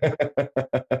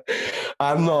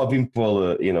I'm not being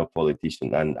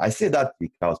politician, and I say that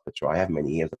because Petro, I have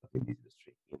many years in this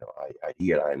industry.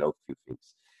 I know a few things,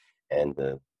 and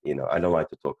I don't like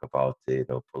to talk about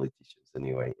politicians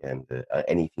anyway, and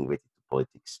anything related to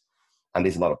politics. And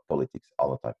there's a lot of politics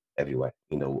all the time, everywhere,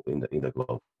 in the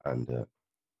globe, and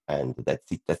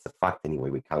that's it. That's a fact anyway.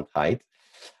 We can't hide,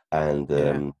 and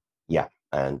Yeah, yeah,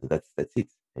 and that's it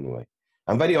anyway.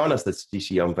 I'm very honest, that's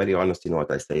GC. I'm very honest in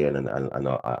what I say and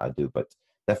I do, but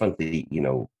definitely,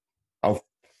 I'll,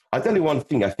 I'll tell you one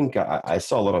thing. I think I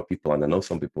saw a lot of people, and I know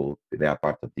some people, they are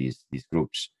part of these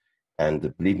groups.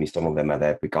 And believe me, some of them are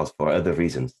there because for other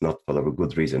reasons, not for the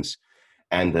good reasons.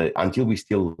 And until we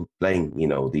still playing,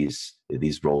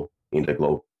 this role in the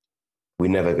globe, we're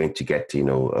never going to get,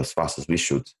 as fast as we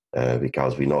should,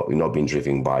 because we're not being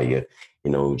driven by,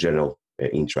 general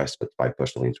interest, but by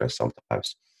personal interest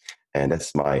sometimes. And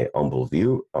that's my humble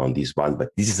view on this one. But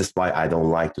this is just why I don't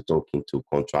like to talk into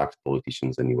contract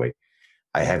politicians anyway.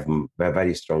 I have a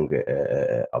very strong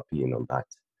opinion on that.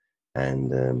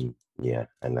 And yeah,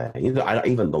 and I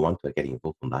even don't want to get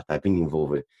involved in that. I've been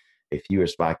involved a few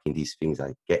years back in these things.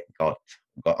 God,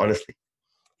 honestly,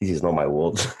 this is not my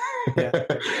world. Yeah.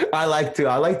 I like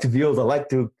to build. I like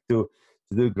to do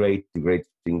great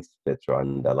things, etc.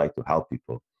 And I like to help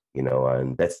people,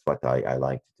 and that's what I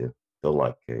like to do. Don't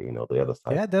like the other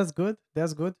side. Yeah, that's good.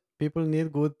 That's good. People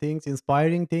need good things,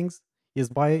 inspiring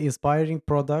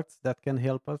products that can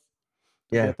help us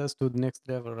to Yeah. get us to the next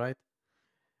level, right?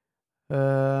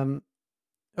 Um,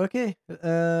 okay.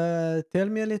 Tell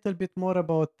me a little bit more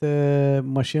about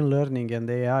machine learning and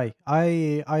AI.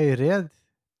 I read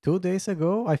 2 days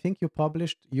ago. I think you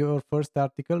published your first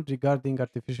article regarding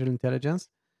artificial intelligence.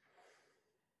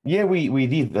 Yeah, we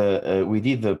did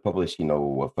publish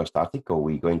a first article.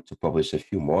 We're going to publish a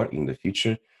few more in the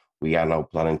future. We are now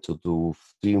planning to do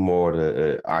three more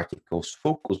articles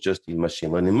focused just in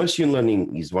machine learning. Machine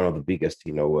learning is one of the biggest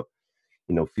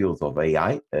fields of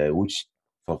AI, which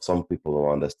for some people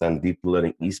don't understand, deep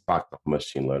learning is part of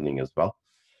machine learning as well.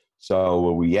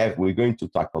 So we're going to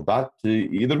tackle that.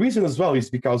 The reason as well is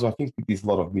because I think it is a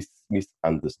lot of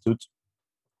misunderstood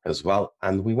as well,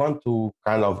 and we want to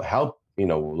kind of help.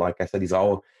 Like I said, is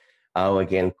our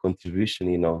again contribution.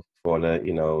 For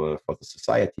the for the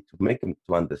society to make them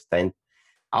to understand.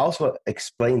 I also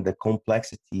explain the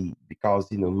complexity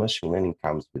because machine learning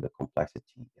comes with a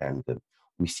complexity, and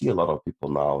we see a lot of people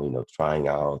now trying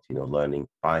out learning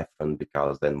Python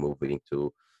because then moving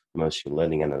into machine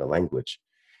learning another language,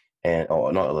 and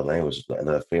or not another language,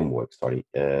 another framework. Sorry,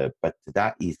 but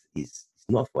that is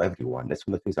not for everyone. That's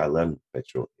one of the things I learned,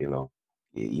 Petro.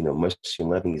 Machine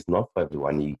learning is not for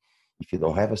everyone. If you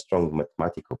don't have a strong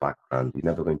mathematical background, you're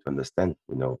never going to understand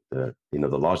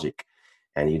the logic,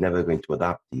 and you're never going to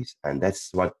adapt these. And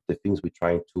that's what the things we're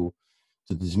trying to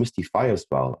demystify as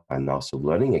well, and also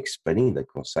learning, explaining the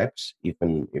concepts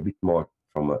even a bit more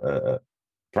from a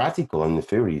practical and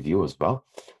theory view as well.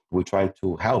 We're trying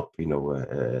to help,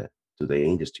 to the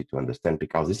industry to understand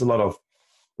because there's a lot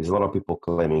of people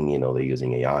claiming, they're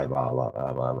using AI, blah blah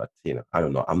blah blah. But I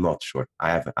don't know. I'm not sure.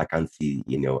 I can't see,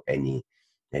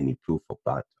 any proof of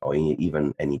that or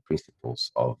even any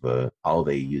principles of how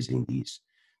they're using these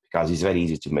because it's very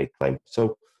easy to make claims.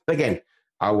 So again,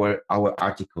 our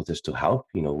articles is to help.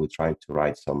 We're trying to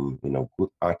write some,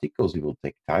 good articles. It will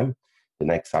take time. The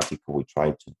next article we're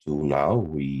trying to do now,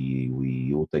 we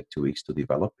will take 2 weeks to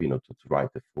develop, to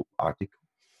write the full article.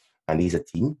 And he's a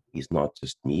team. He's not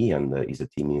just me, and he's a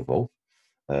team involved,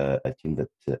 a team that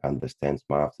understands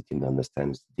maths, a team that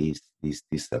understands these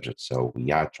subjects. So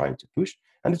we are trying to push,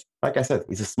 and it's, like I said,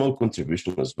 it's a small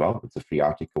contribution as well. It's a free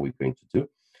article we're going to do,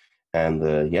 and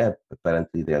yeah,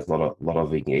 apparently there's a lot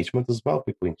of engagement as well.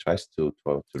 People interested to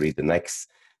read the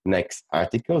next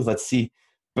articles. Let's see,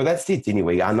 but that's it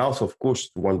anyway. And also, of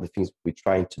course, one of the things we're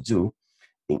trying to do,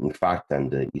 in fact,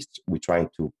 and is we're trying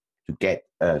to get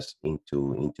us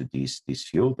into this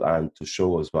field and to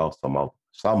show as well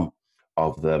some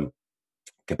of the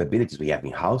capabilities we have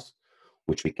in house,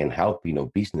 which we can help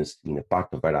business in a part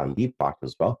of R&D part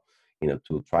as well,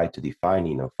 to try to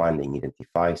define, finding,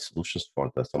 identify solutions for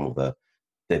some of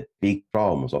the big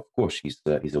problems. Of course, is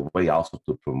a way also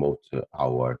to promote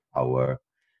our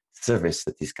service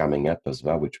that is coming up as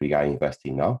well, which we are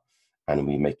investing now, and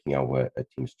we're making our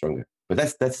team stronger. But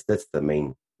that's the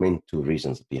main two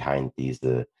reasons behind these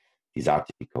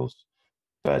articles.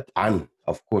 But and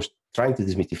of course trying to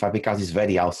demystify because it's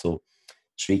very also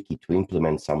tricky to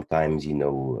implement sometimes,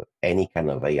 any kind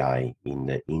of AI in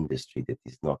the industry that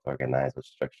is not organized or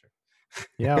structured.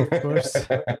 Yeah, of course.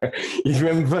 You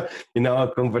remember in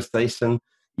our conversation,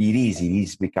 it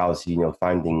is because,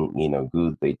 finding,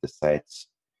 good data sets,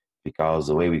 because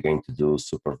the way we're going to do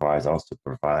supervised,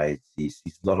 unsupervised is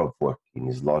a lot of work and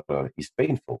is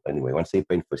painful. Anyway, when I say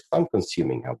painful, it's time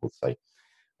consuming, I would say,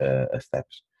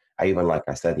 steps. I even, like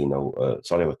I said,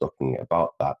 sorry we're talking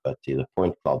about that, but the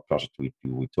Point Cloud project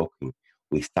we're talking,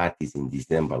 we started in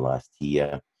December last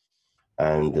year,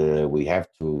 and we have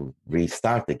to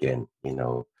restart again,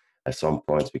 at some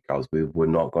points because we were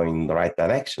not going in the right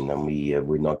direction and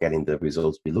we're not getting the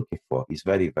results we're looking for. It's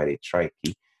very, very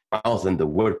tricky. Also, in the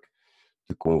work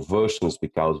to conversions,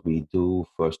 because we do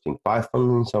first in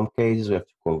Python in some cases, we have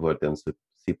to convert them to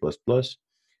C++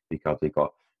 because we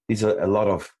got there's a lot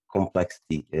of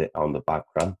complexity on the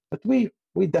background, but we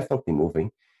definitely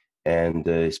moving. And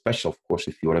especially, of course,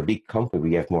 if you're a big company,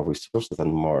 we have more resources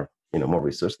and more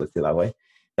resources, let's say that way.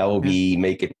 That will Yeah. be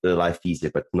make it life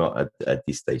easier, but not at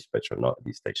this stage, Petra, not at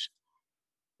this stage.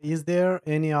 Is there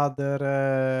any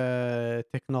other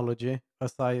technology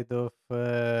aside of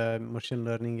machine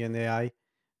learning and AI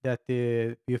that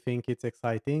you think it's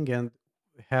exciting and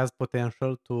has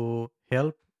potential to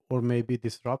help or maybe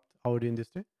disrupt our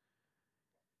industry?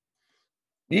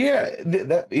 Yeah,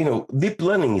 that deep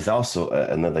learning is also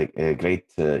another great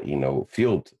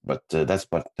field, but that's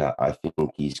what I think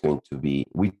is going to be.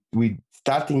 We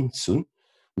starting soon.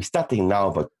 We're starting now,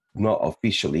 but not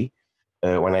officially.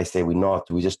 When I say we're not,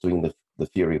 we're just doing the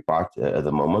theory part at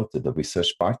the moment, the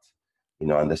research part.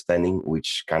 Understanding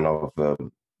which kind of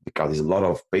because there's a lot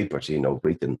of papers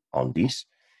written on this,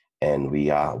 and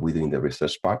we're doing the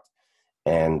research part.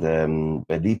 And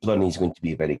but deep learning is going to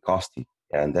be very costly,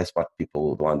 and that's what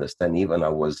people don't understand. Even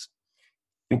I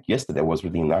think yesterday I was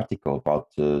reading an article about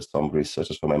some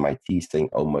researchers from MIT saying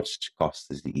how much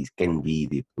cost it can be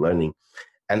deep learning,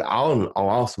 and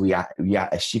also we are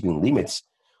achieving limits,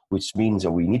 which means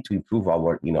that we need to improve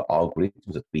our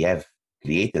algorithms that we have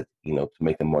created to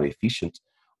make them more efficient,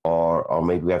 or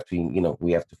maybe we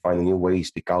have to find new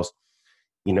ways because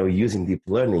using deep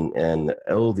learning and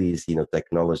all these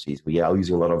technologies, we are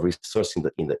using a lot of resource in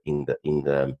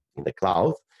the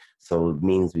cloud. So it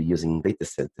means we're using data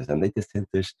centers, and data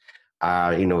centers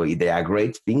are they are a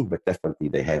great thing, but definitely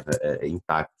they have an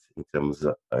impact in terms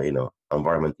of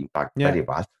environment impact Yeah, very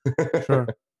bad. sure.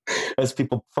 As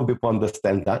some people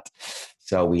understand that.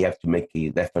 So we have to make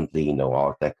it definitely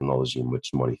our technology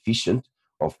much more efficient.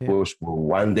 Of Yeah, course,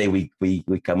 one day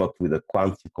we come up with a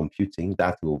quantum computing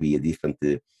that will be a different,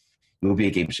 will be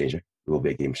a game changer. It will be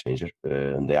a game changer.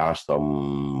 And there are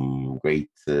some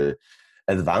great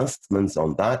advancements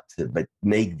on that, but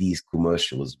make these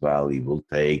commercial as well. It will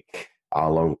take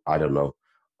how long? I don't know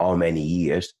how many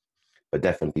years, but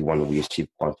definitely when we achieve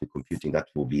quantum computing, that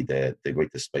will be the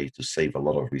greatest way to save a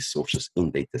lot of resources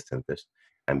in data centers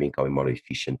and becoming more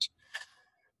efficient.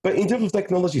 But in terms of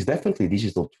technologies, definitely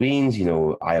digital twins,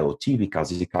 IoT,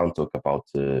 because you can't talk about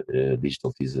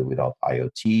digital twins without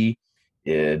IoT.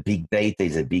 Big data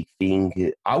is a big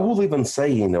thing. I will even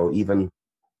say, even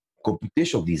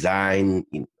computational design,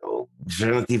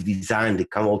 generative design, they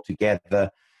come all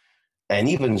together. And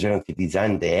even generative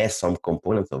design, there has some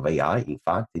components of AI. In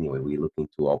fact, anyway, we look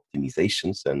into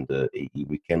optimizations, and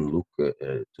we can look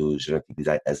to generative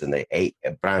design as a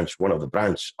branch, one of the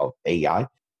branch of AI.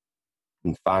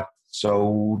 In fact,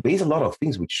 so there's a lot of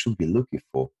things which should be looking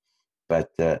for. But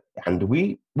and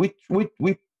we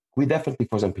definitely,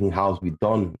 for example, in house we've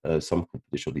done some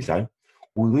computational design.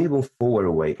 We even far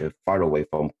away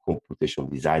from computational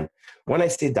design. When I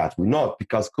say that, we're not,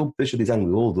 because computational design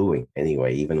we're all doing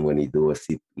anyway. Even when you do a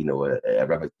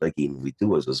Revit plugin, we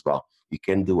do it as well. You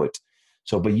can do it.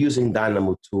 So by using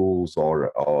Dynamo tools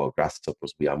or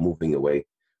Grasshoppers, we are moving away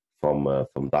from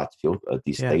that field at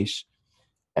this yeah. stage,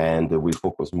 and we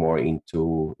focus more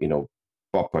into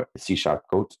proper C#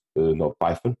 code, not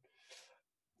Python.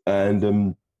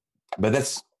 And but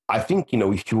that's, I think,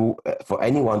 if you for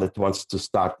anyone that wants to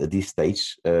start at this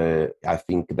stage, I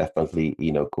think definitely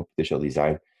computational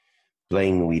design,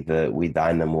 playing with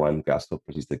Dynamo and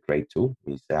Grasshoppers is a great tool.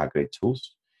 They are great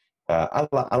tools. I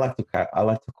like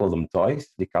to call them toys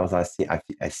because I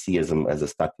see as a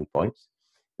starting point,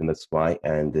 and that's why.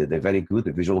 And they're very good.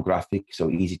 The visual graphic, so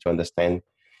easy to understand.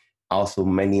 Also,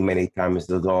 many times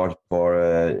the door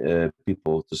for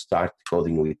people to start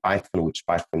coding with Python, which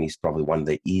Python is probably one of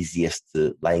the easiest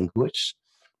language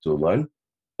to learn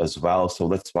as well. So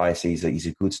that's why I say it's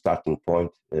a good starting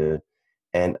point.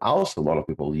 And also, a lot of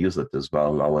people use it as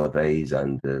well nowadays.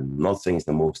 And not saying it's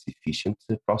the most efficient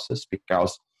process,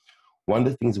 because one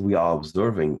of the things we are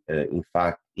observing, in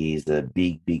fact, is a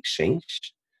big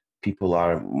change. People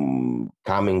are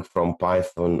coming from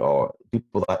Python, or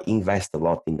people that invest a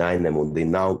lot in Dynamo. They're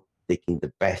now taking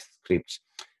the best scripts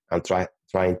and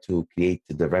trying to create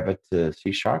the Revit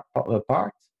C#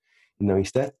 part.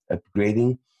 Instead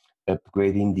upgrading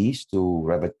these to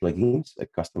Revit plugins,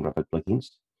 custom Revit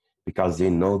plugins, because they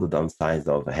know the downsides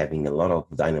of having a lot of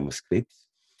Dynamo scripts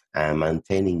and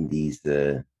maintaining these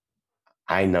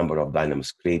high number of Dynamo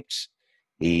scripts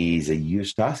is a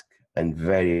huge task and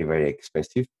very, very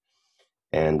expensive.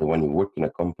 And when you work in a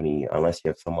company, unless you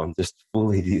have someone just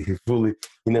fully,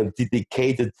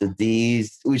 dedicated to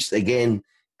these, which again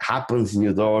happens in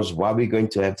your doors, why are we going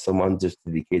to have someone just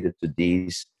dedicated to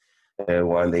these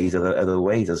when there is other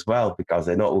ways as well? Because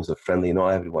they're not also friendly, not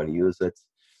everyone uses it.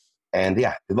 And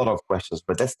yeah, a lot of questions,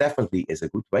 but that's definitely is a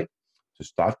good way to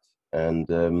start. And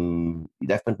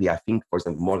definitely, I think for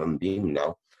example, modern being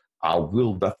now, I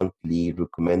will definitely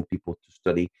recommend people to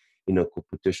study,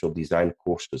 computational design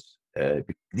courses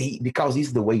because this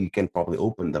is the way you can probably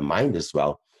open the mind as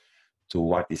well to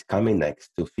what is coming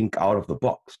next, to think out of the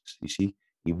box. You see,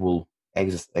 it will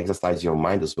exercise your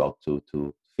mind as well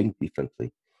to think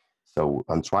differently. So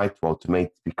and try to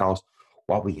automate because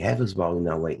what we have as well in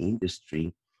our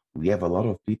industry, we have a lot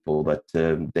of people that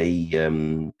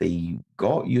they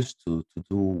got used to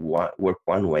do work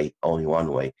one way, only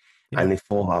one way, Yeah. and they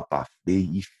fall off path.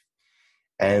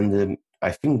 And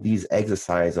I think these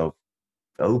exercise of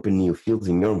open new fields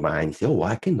in your mind, say, oh,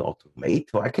 I can automate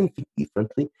or I can think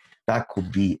differently. That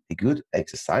could be a good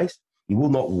exercise. It will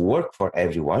not work for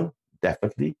everyone,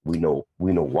 definitely. We know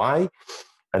why,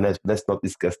 and let's not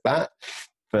discuss that.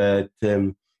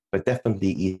 But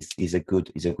definitely is a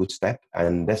good step,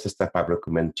 and that's the step I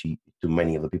recommend to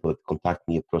many of the people that contact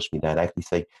me, approach me directly,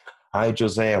 say, "Hi,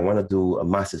 Jose, I want to do a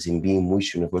master's in BIM.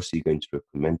 Which university are you going to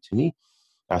recommend to me?"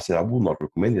 I said, I will not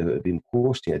recommend a BIM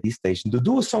course at this stage.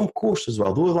 Do some course as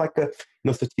well. Do like a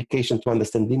certification to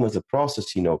understand BIM as a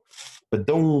process, but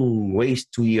don't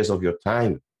waste 2 years of your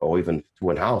time or even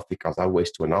 2.5, because I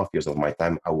waste 2.5 years of my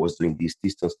time. I was doing this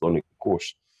distance learning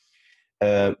course,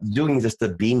 doing just a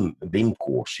BIM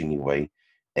course anyway.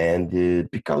 And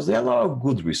because there are a lot of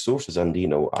good resources, and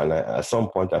and at some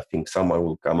point I think someone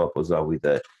will come up as well with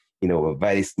a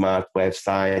very smart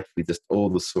website with just all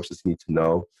the sources you need to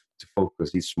know to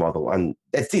focus each model, and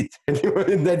that's it.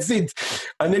 That's it.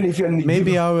 And then if you're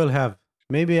Maybe I will have.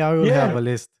 Maybe I will have yeah, a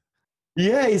list.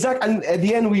 yeah, exactly. And at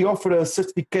the end, we offer a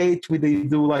certificate. We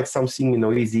do like something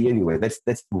easy. Anyway,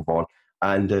 let's move on.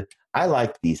 And I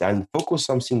like this and focus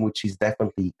something which is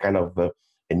definitely kind of a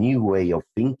new way of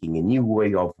thinking, a new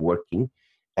way of working.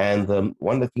 And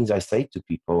one of the things I say to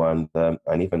people,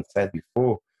 and even said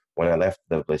before when I left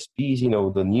the WSPs,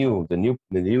 the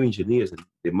new engineers,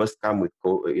 they must come with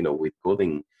with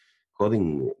coding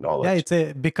Yeah, knowledge.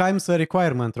 it becomes a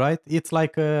requirement, right? It's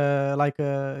like a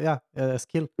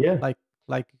skill, Yeah. like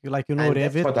And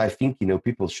that's Revit. what I think,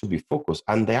 people should be focused.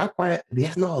 And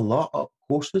there's not a lot of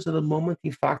courses at the moment,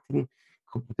 in fact, in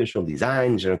computational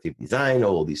design, generative design,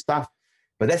 all this stuff.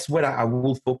 But that's where I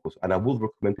will focus, and I will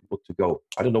recommend people to go.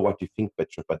 I don't know what you think,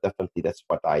 Petra, but definitely that's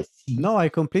what I see. No, I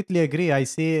completely agree. I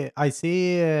see.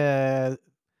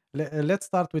 Let's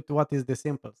start with what is the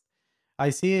simplest.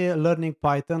 I see learning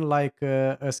Python like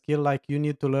a skill, like you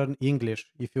need to learn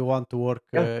English if you want to work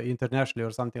Yeah. internationally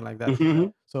or something like that.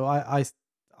 Mhm. So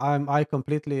I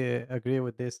completely agree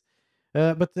with this.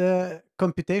 But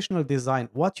computational design,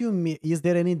 what you mean? Is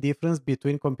there any difference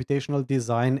between computational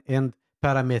design and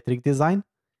parametric design?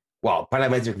 Well,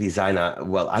 parametric designer.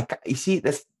 Well, you see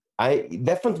that's I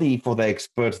definitely for the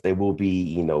experts there will be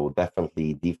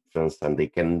definitely difference, and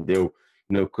they'll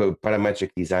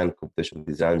parametric design, computational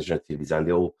design, generative design.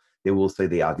 They will say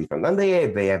they are different, and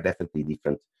they are definitely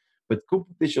different. But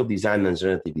computational design and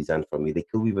generative design for me,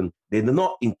 they're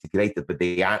not integrated, but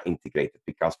they are integrated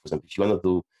because, for example, if you want to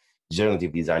do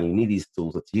generative design, you need these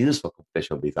tools that you use for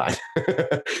computational design.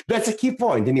 That's a key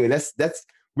point. Anyway, that's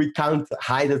we can't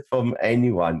hide it from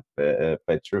anyone,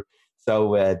 Petru.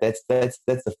 So that's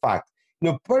a fact.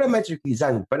 Parametric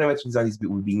design is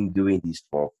we've been doing this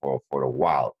for a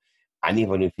while, and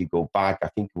even if you go back, I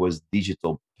think it was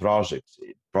digital projects,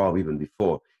 probably even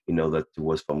before. That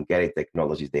was from Getty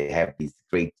Technologies. They have this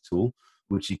great tool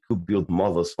which you could build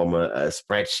models from a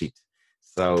spreadsheet.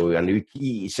 So, and you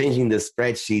keep changing the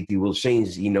spreadsheet, it will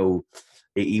change.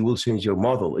 It will change your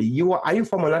model. Are you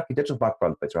from an architectural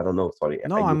background, Petra? I don't know. Sorry, are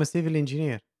No, you I'm a civil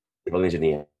engineer. civil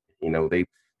engineer?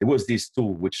 There was this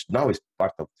tool which now is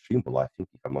part of Trimble. I think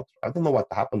if I'm not, I don't know what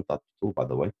happened to that tool, by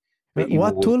the way. But it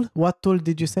What was tool? What tool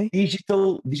did you say?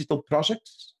 digital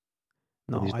projects.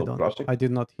 No, I Digital don't. project. I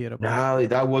did not hear about it. No,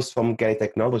 that was from Getty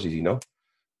Technologies.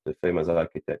 The famous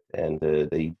architect, and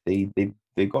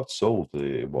they got sold.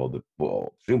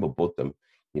 Trimble bought them,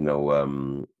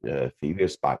 a few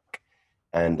years back,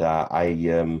 and I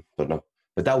don't know,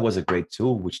 but that was a great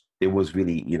tool, which they was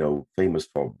really famous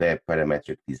for their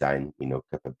parametric design,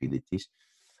 capabilities,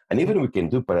 and Yeah. even we can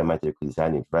do parametric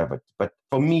design in Revit. But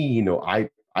for me,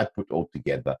 I put all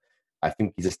together. I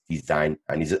think it's just design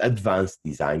and it's advanced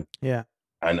design, Yeah.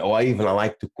 or I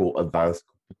like to call advanced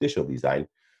computational design,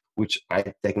 which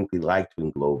I technically like to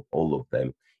englobe all of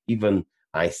them. Even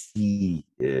I see,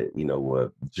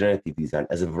 generative design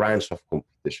as a branch of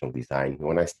computational design.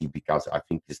 When I see, because I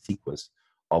think the sequence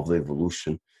of the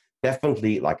evolution,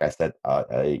 definitely, like I said,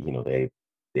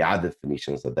 the other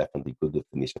definitions are definitely good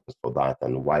definitions for that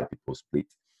and why people split.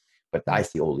 But I Mm.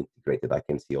 see all integrated. I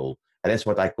can see all, and that's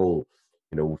what I call,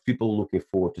 people looking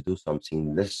forward to do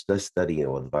something. Let's study,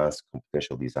 advanced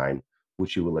computational design,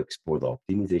 which you will explore the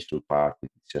optimization part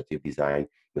with generative design,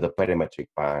 with the parametric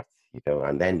part,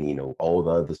 and then all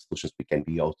the other solutions we can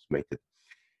be automated.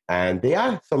 And there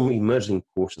are some emerging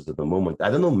courses at the moment. I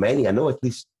don't know many. I know at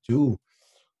least two.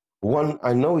 One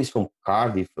I know is from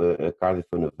Cardiff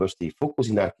University, focus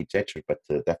in architecture, but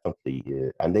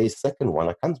definitely. And there is second one.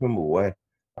 I can't remember where.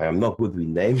 I am not good with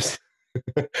names.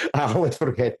 I always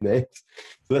forget names,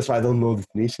 so that's why I don't know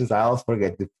definitions. I always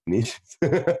forget definitions.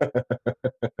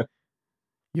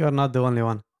 You are not the only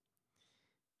one.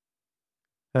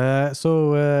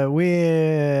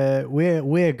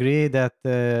 We agree that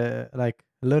like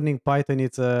learning Python,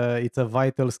 it's a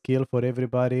vital skill for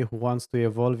everybody who wants to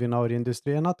evolve in our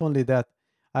industry. And not only that,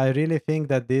 I really think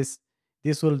that this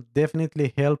will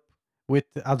definitely help with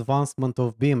advancement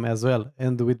of BIM as well,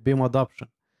 and with BIM adoption.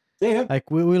 Yeah. Like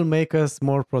we will make us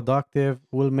more productive,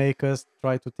 will make us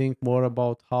try to think more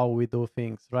about how we do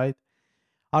things, right?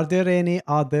 Are there any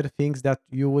other things that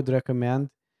you would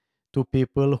recommend to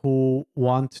people who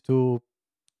want to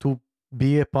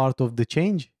be a part of the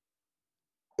change?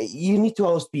 You need to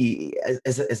always be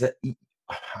as a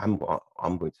I'm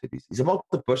I'm going to say this. It's about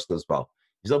the person as well.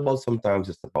 It's not about sometimes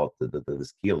it's about the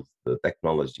skills, the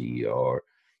technology, or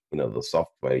the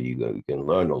software you can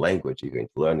learn, or language you're going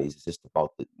to learn. It's just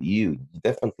about you.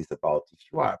 Definitely, it's about if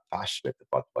you are passionate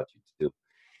about what you do.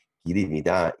 Believe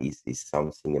that is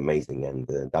something amazing, and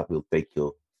that will take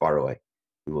you far away.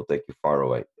 It will take you far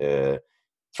away.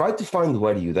 Try to find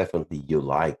where you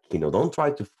like. Don't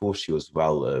try to force you as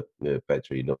well,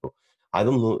 Petra. I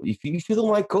don't know if you don't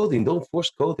like coding, don't force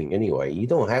coding anyway. You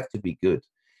don't have to be good.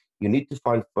 You need to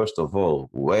find first of all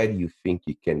where you think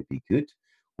you can be good.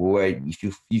 Where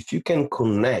if you can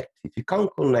connect, if you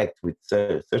can't connect with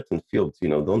certain fields,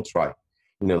 don't try.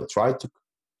 Try to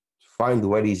find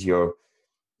what is your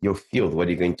field, what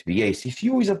you're going to be ace. If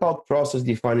you is about process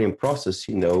defining process,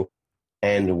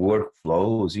 and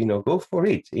workflows, go for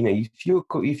it. If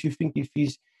you think if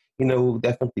he's,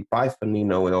 definitely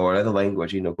Python, or another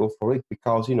language, go for it,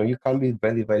 because you can be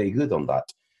very, very good on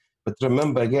that. But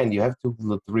remember, again, you have to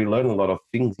relearn a lot of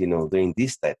things, during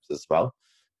these steps as well.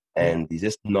 Yeah. And it's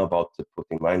just not about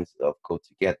putting lines of code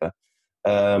together.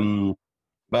 Um,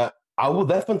 but I will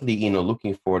definitely,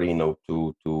 looking for,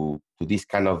 to these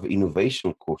kind of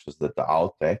innovation courses that are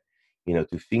out there,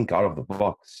 to think out of the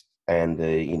box, and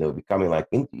becoming like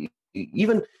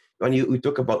even when we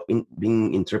talk about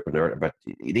being entrepreneur, but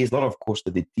it is a lot of course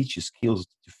that they teach you skills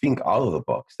to think out of the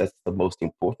box. That's the most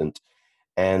important.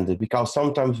 And because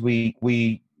sometimes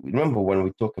we remember when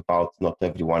we talk about not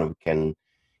everyone can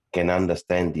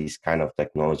understand this kind of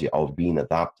technology of being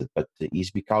adapted, but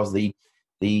it's because they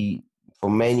for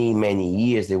many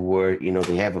years they were,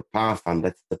 they have a path, and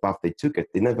that's the path they took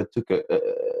it. They never took a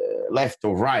left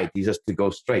or right. It's just to go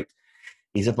straight.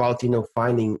 It's about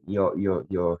finding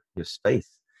your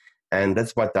space, and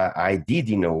that's what I did.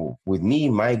 With me,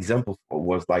 my example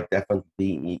was like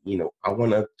definitely I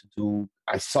wanted to do.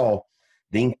 I saw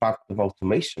the impact of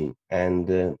automation,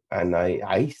 and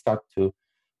I start to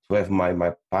have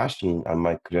my passion and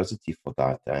my curiosity for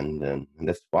that, and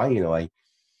that's why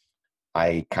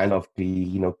I kind of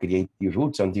create the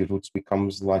roots, and the roots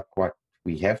becomes like what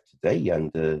we have today,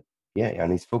 and yeah,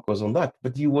 and it's focused on that.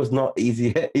 But it was not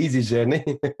easy easy journey.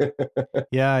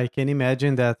 Yeah, I can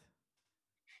imagine that.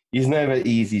 It's never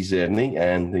easy journey,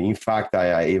 and in fact,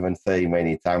 I even say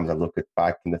many times I look at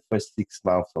back in the first 6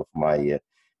 months of my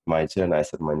journey. I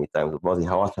said many times, "Bloody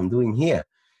hell, what I'm doing here?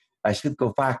 I should go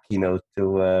back, To to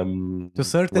where I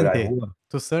certainty,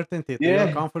 was." to your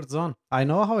Yeah, comfort zone. I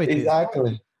know how it is.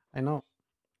 exactly. I know.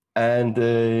 And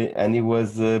it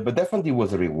was, but definitely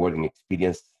was a rewarding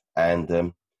experience.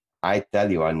 And I tell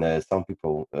you, and some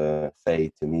people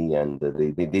say to me, and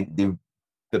the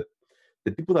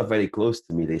the people that are very close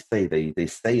to me, they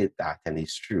say it that, and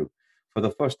it's true. For the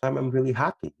first time, I'm really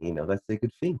happy. That's a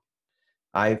good thing.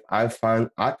 I've found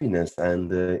happiness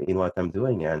and in what I'm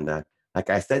doing, and like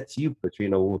I said to you, but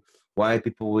why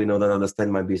people don't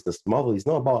understand my business model. It's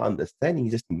not about understanding.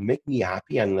 It's just make me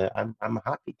happy, and I'm a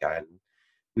happy guy. And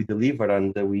we deliver,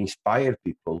 and we inspire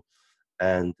people,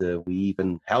 and we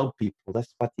even help people.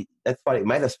 That's what it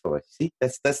matters for us. See,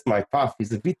 that's my path.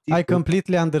 It's a bit I different.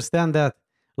 completely understand that.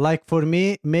 Like for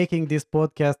me, making this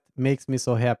podcast makes me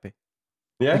so happy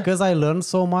Yeah. because I learned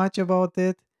so much about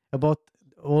it, about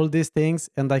all these things,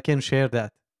 and I can share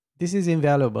that. This is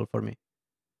invaluable for me.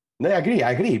 No, I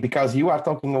agree, because you are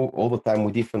talking all the time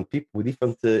with different people, with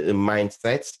different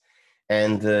mindsets,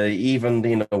 and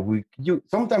even you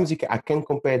sometimes I can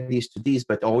compare this to this,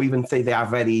 but or even say they are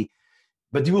very,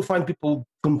 but you will find people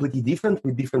completely different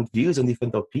with different views and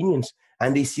different opinions,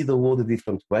 and they see the world a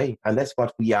different way, and that's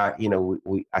what we are.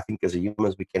 We I think as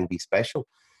humans we can be special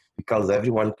because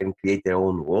everyone can create their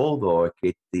own world or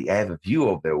they have a view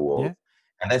of their world, Yeah,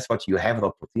 and that's what you have the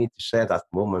opportunity to share that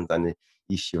moment. And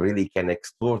if you really can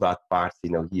explore that part,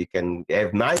 you can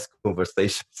have nice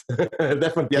conversations.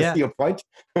 Definitely, I yeah, see your point.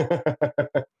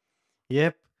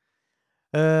 yep.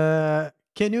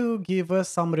 Can you give us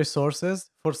some resources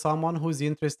for someone who's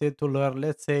interested to learn,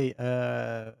 let's say,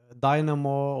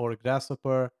 Dynamo or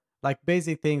Grasshopper, like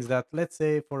basic things that, let's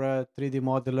say, for a 3D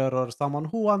modeler or someone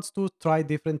who wants to try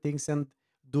different things and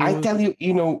I do. tell you,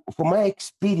 from my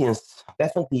experience,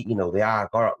 definitely, there are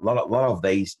a lot of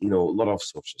days, a lot of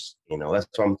sources. That's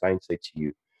what I'm trying to say to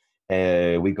you.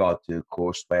 We got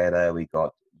Coursera, we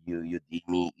got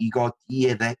Udemy, you got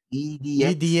EDX.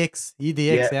 EDX,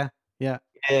 Yeah, yeah,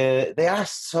 yeah, there are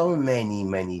so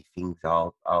many things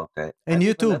out there, and and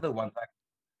even YouTube. other ones.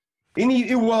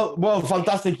 Well,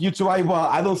 fantastic YouTube.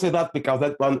 I don't say that because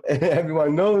that one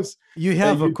everyone knows. You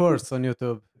have a YouTube. course on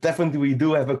YouTube. Definitely, we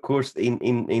do have a course in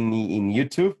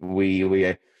YouTube.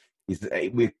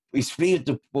 It's free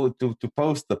to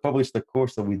post to publish the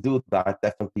course, so we do that.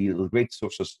 Definitely a great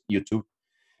sources YouTube.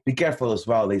 Be careful as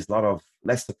well. There's a lot of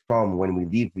less to come when we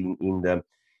live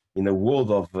in the world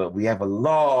of we have a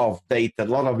lot of data, a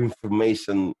lot of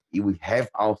information. We have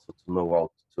also to know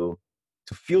how to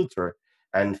filter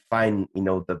and find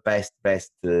the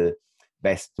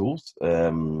best tools.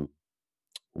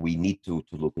 We need to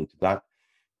look into that.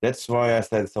 That's why I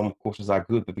said some courses are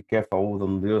good, but be careful. I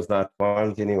wouldn't use that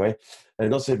one anyway.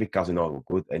 And not say because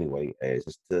good anyway. It's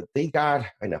just they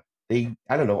are. I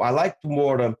don't know. I like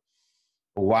more a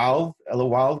wild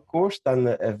course than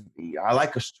I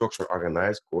like a structured,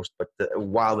 organized course, but a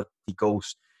wild it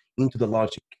goes into the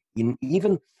logic.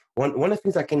 Even one of the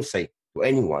things I can say to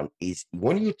anyone is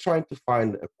when you're trying to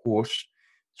find a course,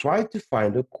 try to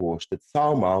find a course that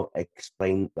somehow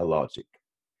explains the logic.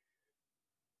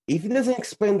 If it doesn't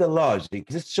explain the logic,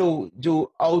 just show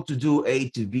you how to do A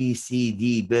to B, C,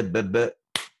 D, blah, blah, blah,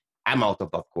 I'm out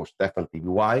of that course, definitely.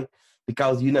 Why?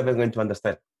 Because you're never going to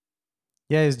understand.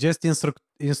 Yeah, it's just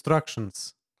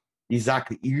instructions.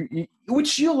 Exactly.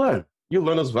 Which you learn. You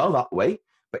learn as well that way,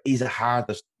 but is the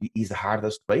hardest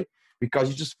way because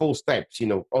you just follow steps,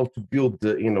 how to build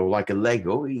like a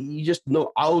Lego. You just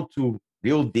know how to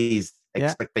build these Yeah,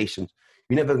 expectations.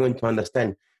 You're never going to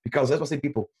understand because that's what I say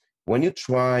people, when you're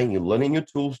trying, you're learning new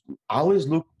tools, always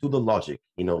look to the logic,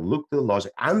 look to the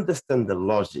logic, understand the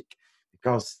logic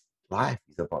because life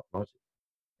is about logic.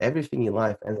 Everything in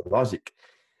life has a logic.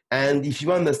 And if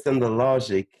you understand the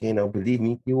logic, believe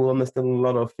me, you will understand a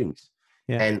lot of things.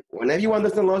 yeah, And whenever you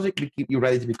understand logic, you're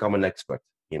ready to become an expert.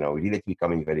 You're ready to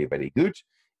becoming very, very good,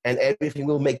 and everything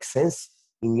will make sense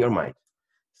in your mind.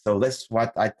 So that's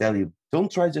what I tell you.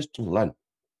 Don't try just to learn.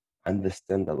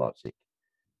 Understand the logic.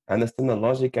 Understand the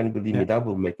logic, and believe me, yeah, that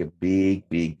will make a big,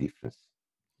 big difference.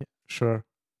 sure.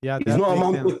 Yeah, It's that not makes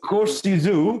amount sense. the course you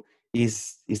do,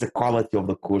 is the quality of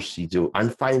the course you do.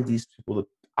 And find these people that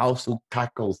also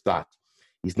tackles that.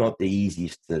 It's not the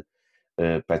easiest,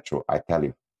 Petro, I tell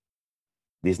you.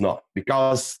 It's not.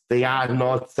 Because they are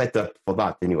not set up for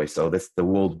that anyway. So that's the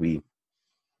world we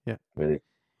Yeah. really.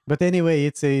 But anyway,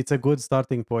 it's a good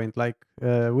starting point. Like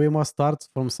we must start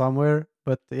from somewhere,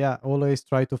 but yeah, always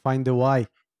try to find the why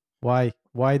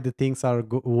the things are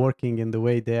working in the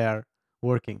way they are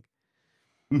working.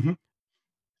 Mhm.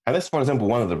 And that's, for example,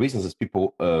 one of the reasons is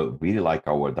people really like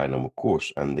our Dynamo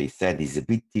course. And they said it's a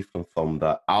bit different from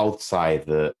the outside.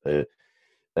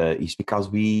 Is because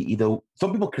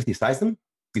some people criticize them.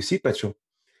 You see, Petro,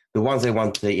 the ones they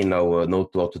want to, know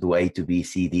how to do A to B,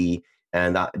 C, D,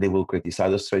 and they will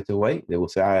criticize us straight away. They will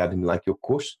say, I didn't like your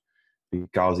course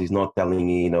because he's not telling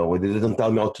me, they didn't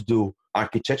tell me how to do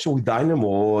architecture with Dynamo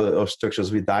or structures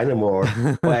with Dynamo or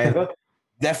whatever.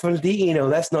 Definitely,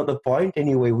 that's not the point.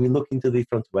 Anyway, we look into a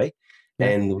different way Yeah,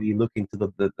 and we look into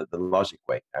the logic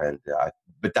way.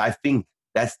 But I think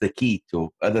that's the key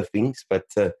to other things. But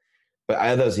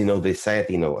others, they said,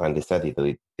 and they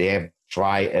said they have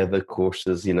tried other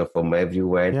courses, from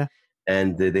everywhere, yeah,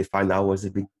 and they find ours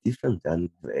a bit different and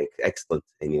excellent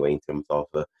anyway in terms of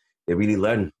they really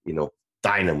learn,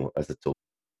 Dynamo as a tool.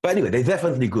 But anyway, they're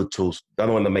definitely good tools.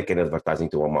 Don't want to make any advertising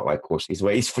to my course.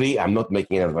 It's free. I'm not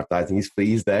making any advertising. It's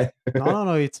free. It's there. no, no,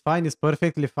 no. It's fine. It's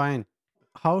perfectly fine.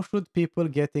 How should people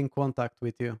get in contact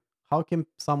with you? how can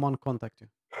someone contact you?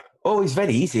 Oh, it's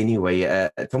very easy anyway.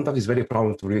 Sometimes it's very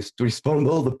problem to respond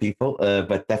all the people,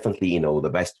 but definitely, the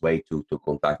best way to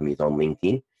contact me is on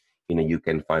LinkedIn. You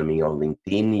can find me on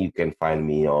LinkedIn. You can find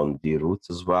me on the Roots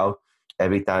as well.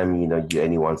 Every time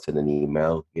anyone send an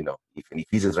email, if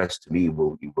he's addressed to me, it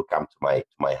will come to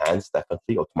my hands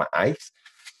definitely, or to my eyes.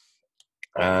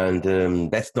 And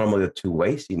that's normally the two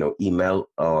ways, email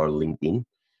or LinkedIn.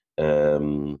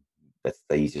 That's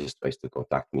the easiest ways to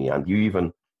contact me. And you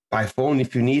even by phone,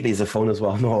 if you need, there's a phone as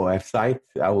well on our website.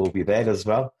 I will be there as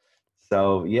well.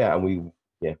 So yeah, and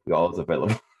we're always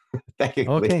available Okay.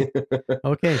 technically.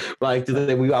 Okay. Like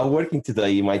today, we are working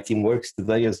today. My team works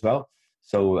today as well.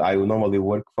 So I will normally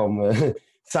work from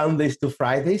Sundays to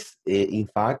Fridays, in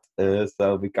fact.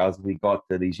 So because we got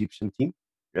the Egyptian team,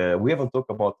 we haven't talked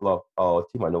about our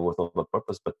team. I know it was not the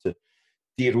purpose, but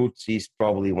T-Roots is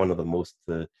probably one of the most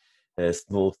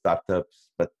small startups,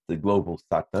 but the global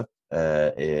startup.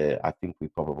 I think we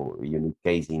probably a unique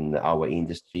case in our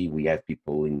industry. We have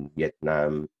people in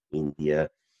Vietnam, India,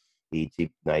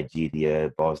 Egypt,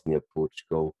 Nigeria, Bosnia,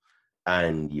 Portugal,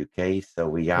 and UK. So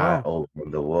we are Wow. all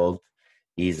around the world.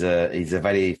 Is a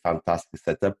very fantastic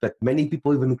setup. But many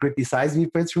people even criticize me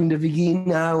from the beginning.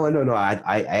 No.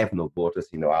 I have no borders.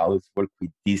 I always work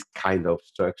with these kind of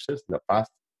structures in the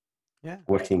past, Yeah.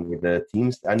 working with the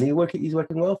teams, and he's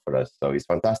working well for us. So it's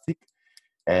fantastic.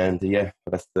 And yeah,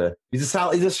 it's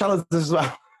a challenge as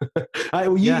well.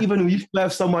 Yeah. Even we used to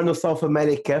have someone in South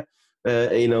America,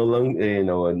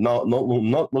 not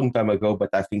long time ago, but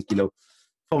I think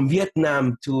from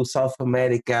Vietnam to South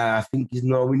America, I think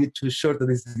we need to shorten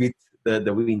this bit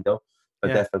the window, but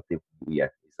Yeah. definitely, yeah,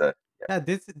 it's a Yeah,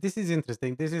 this is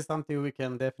interesting. This is something we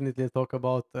can definitely talk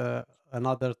about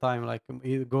another time, like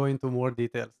go into more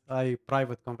details.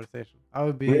 Private conversation. I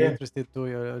would be yeah. interested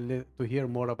to hear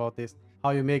more about this,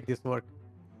 how you make this work.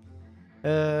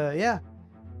 Yeah,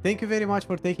 thank you very much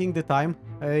for taking the time.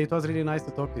 It was really nice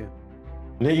to talk to you.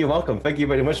 Yeah, you're welcome. Thank you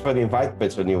very much for the invite,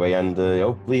 Petro. Anyway, and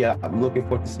hopefully, I'm looking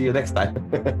forward to see you next time.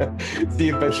 See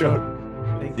you, Petro. Sure.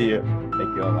 Thank See you. you.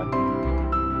 Thank you. Bye.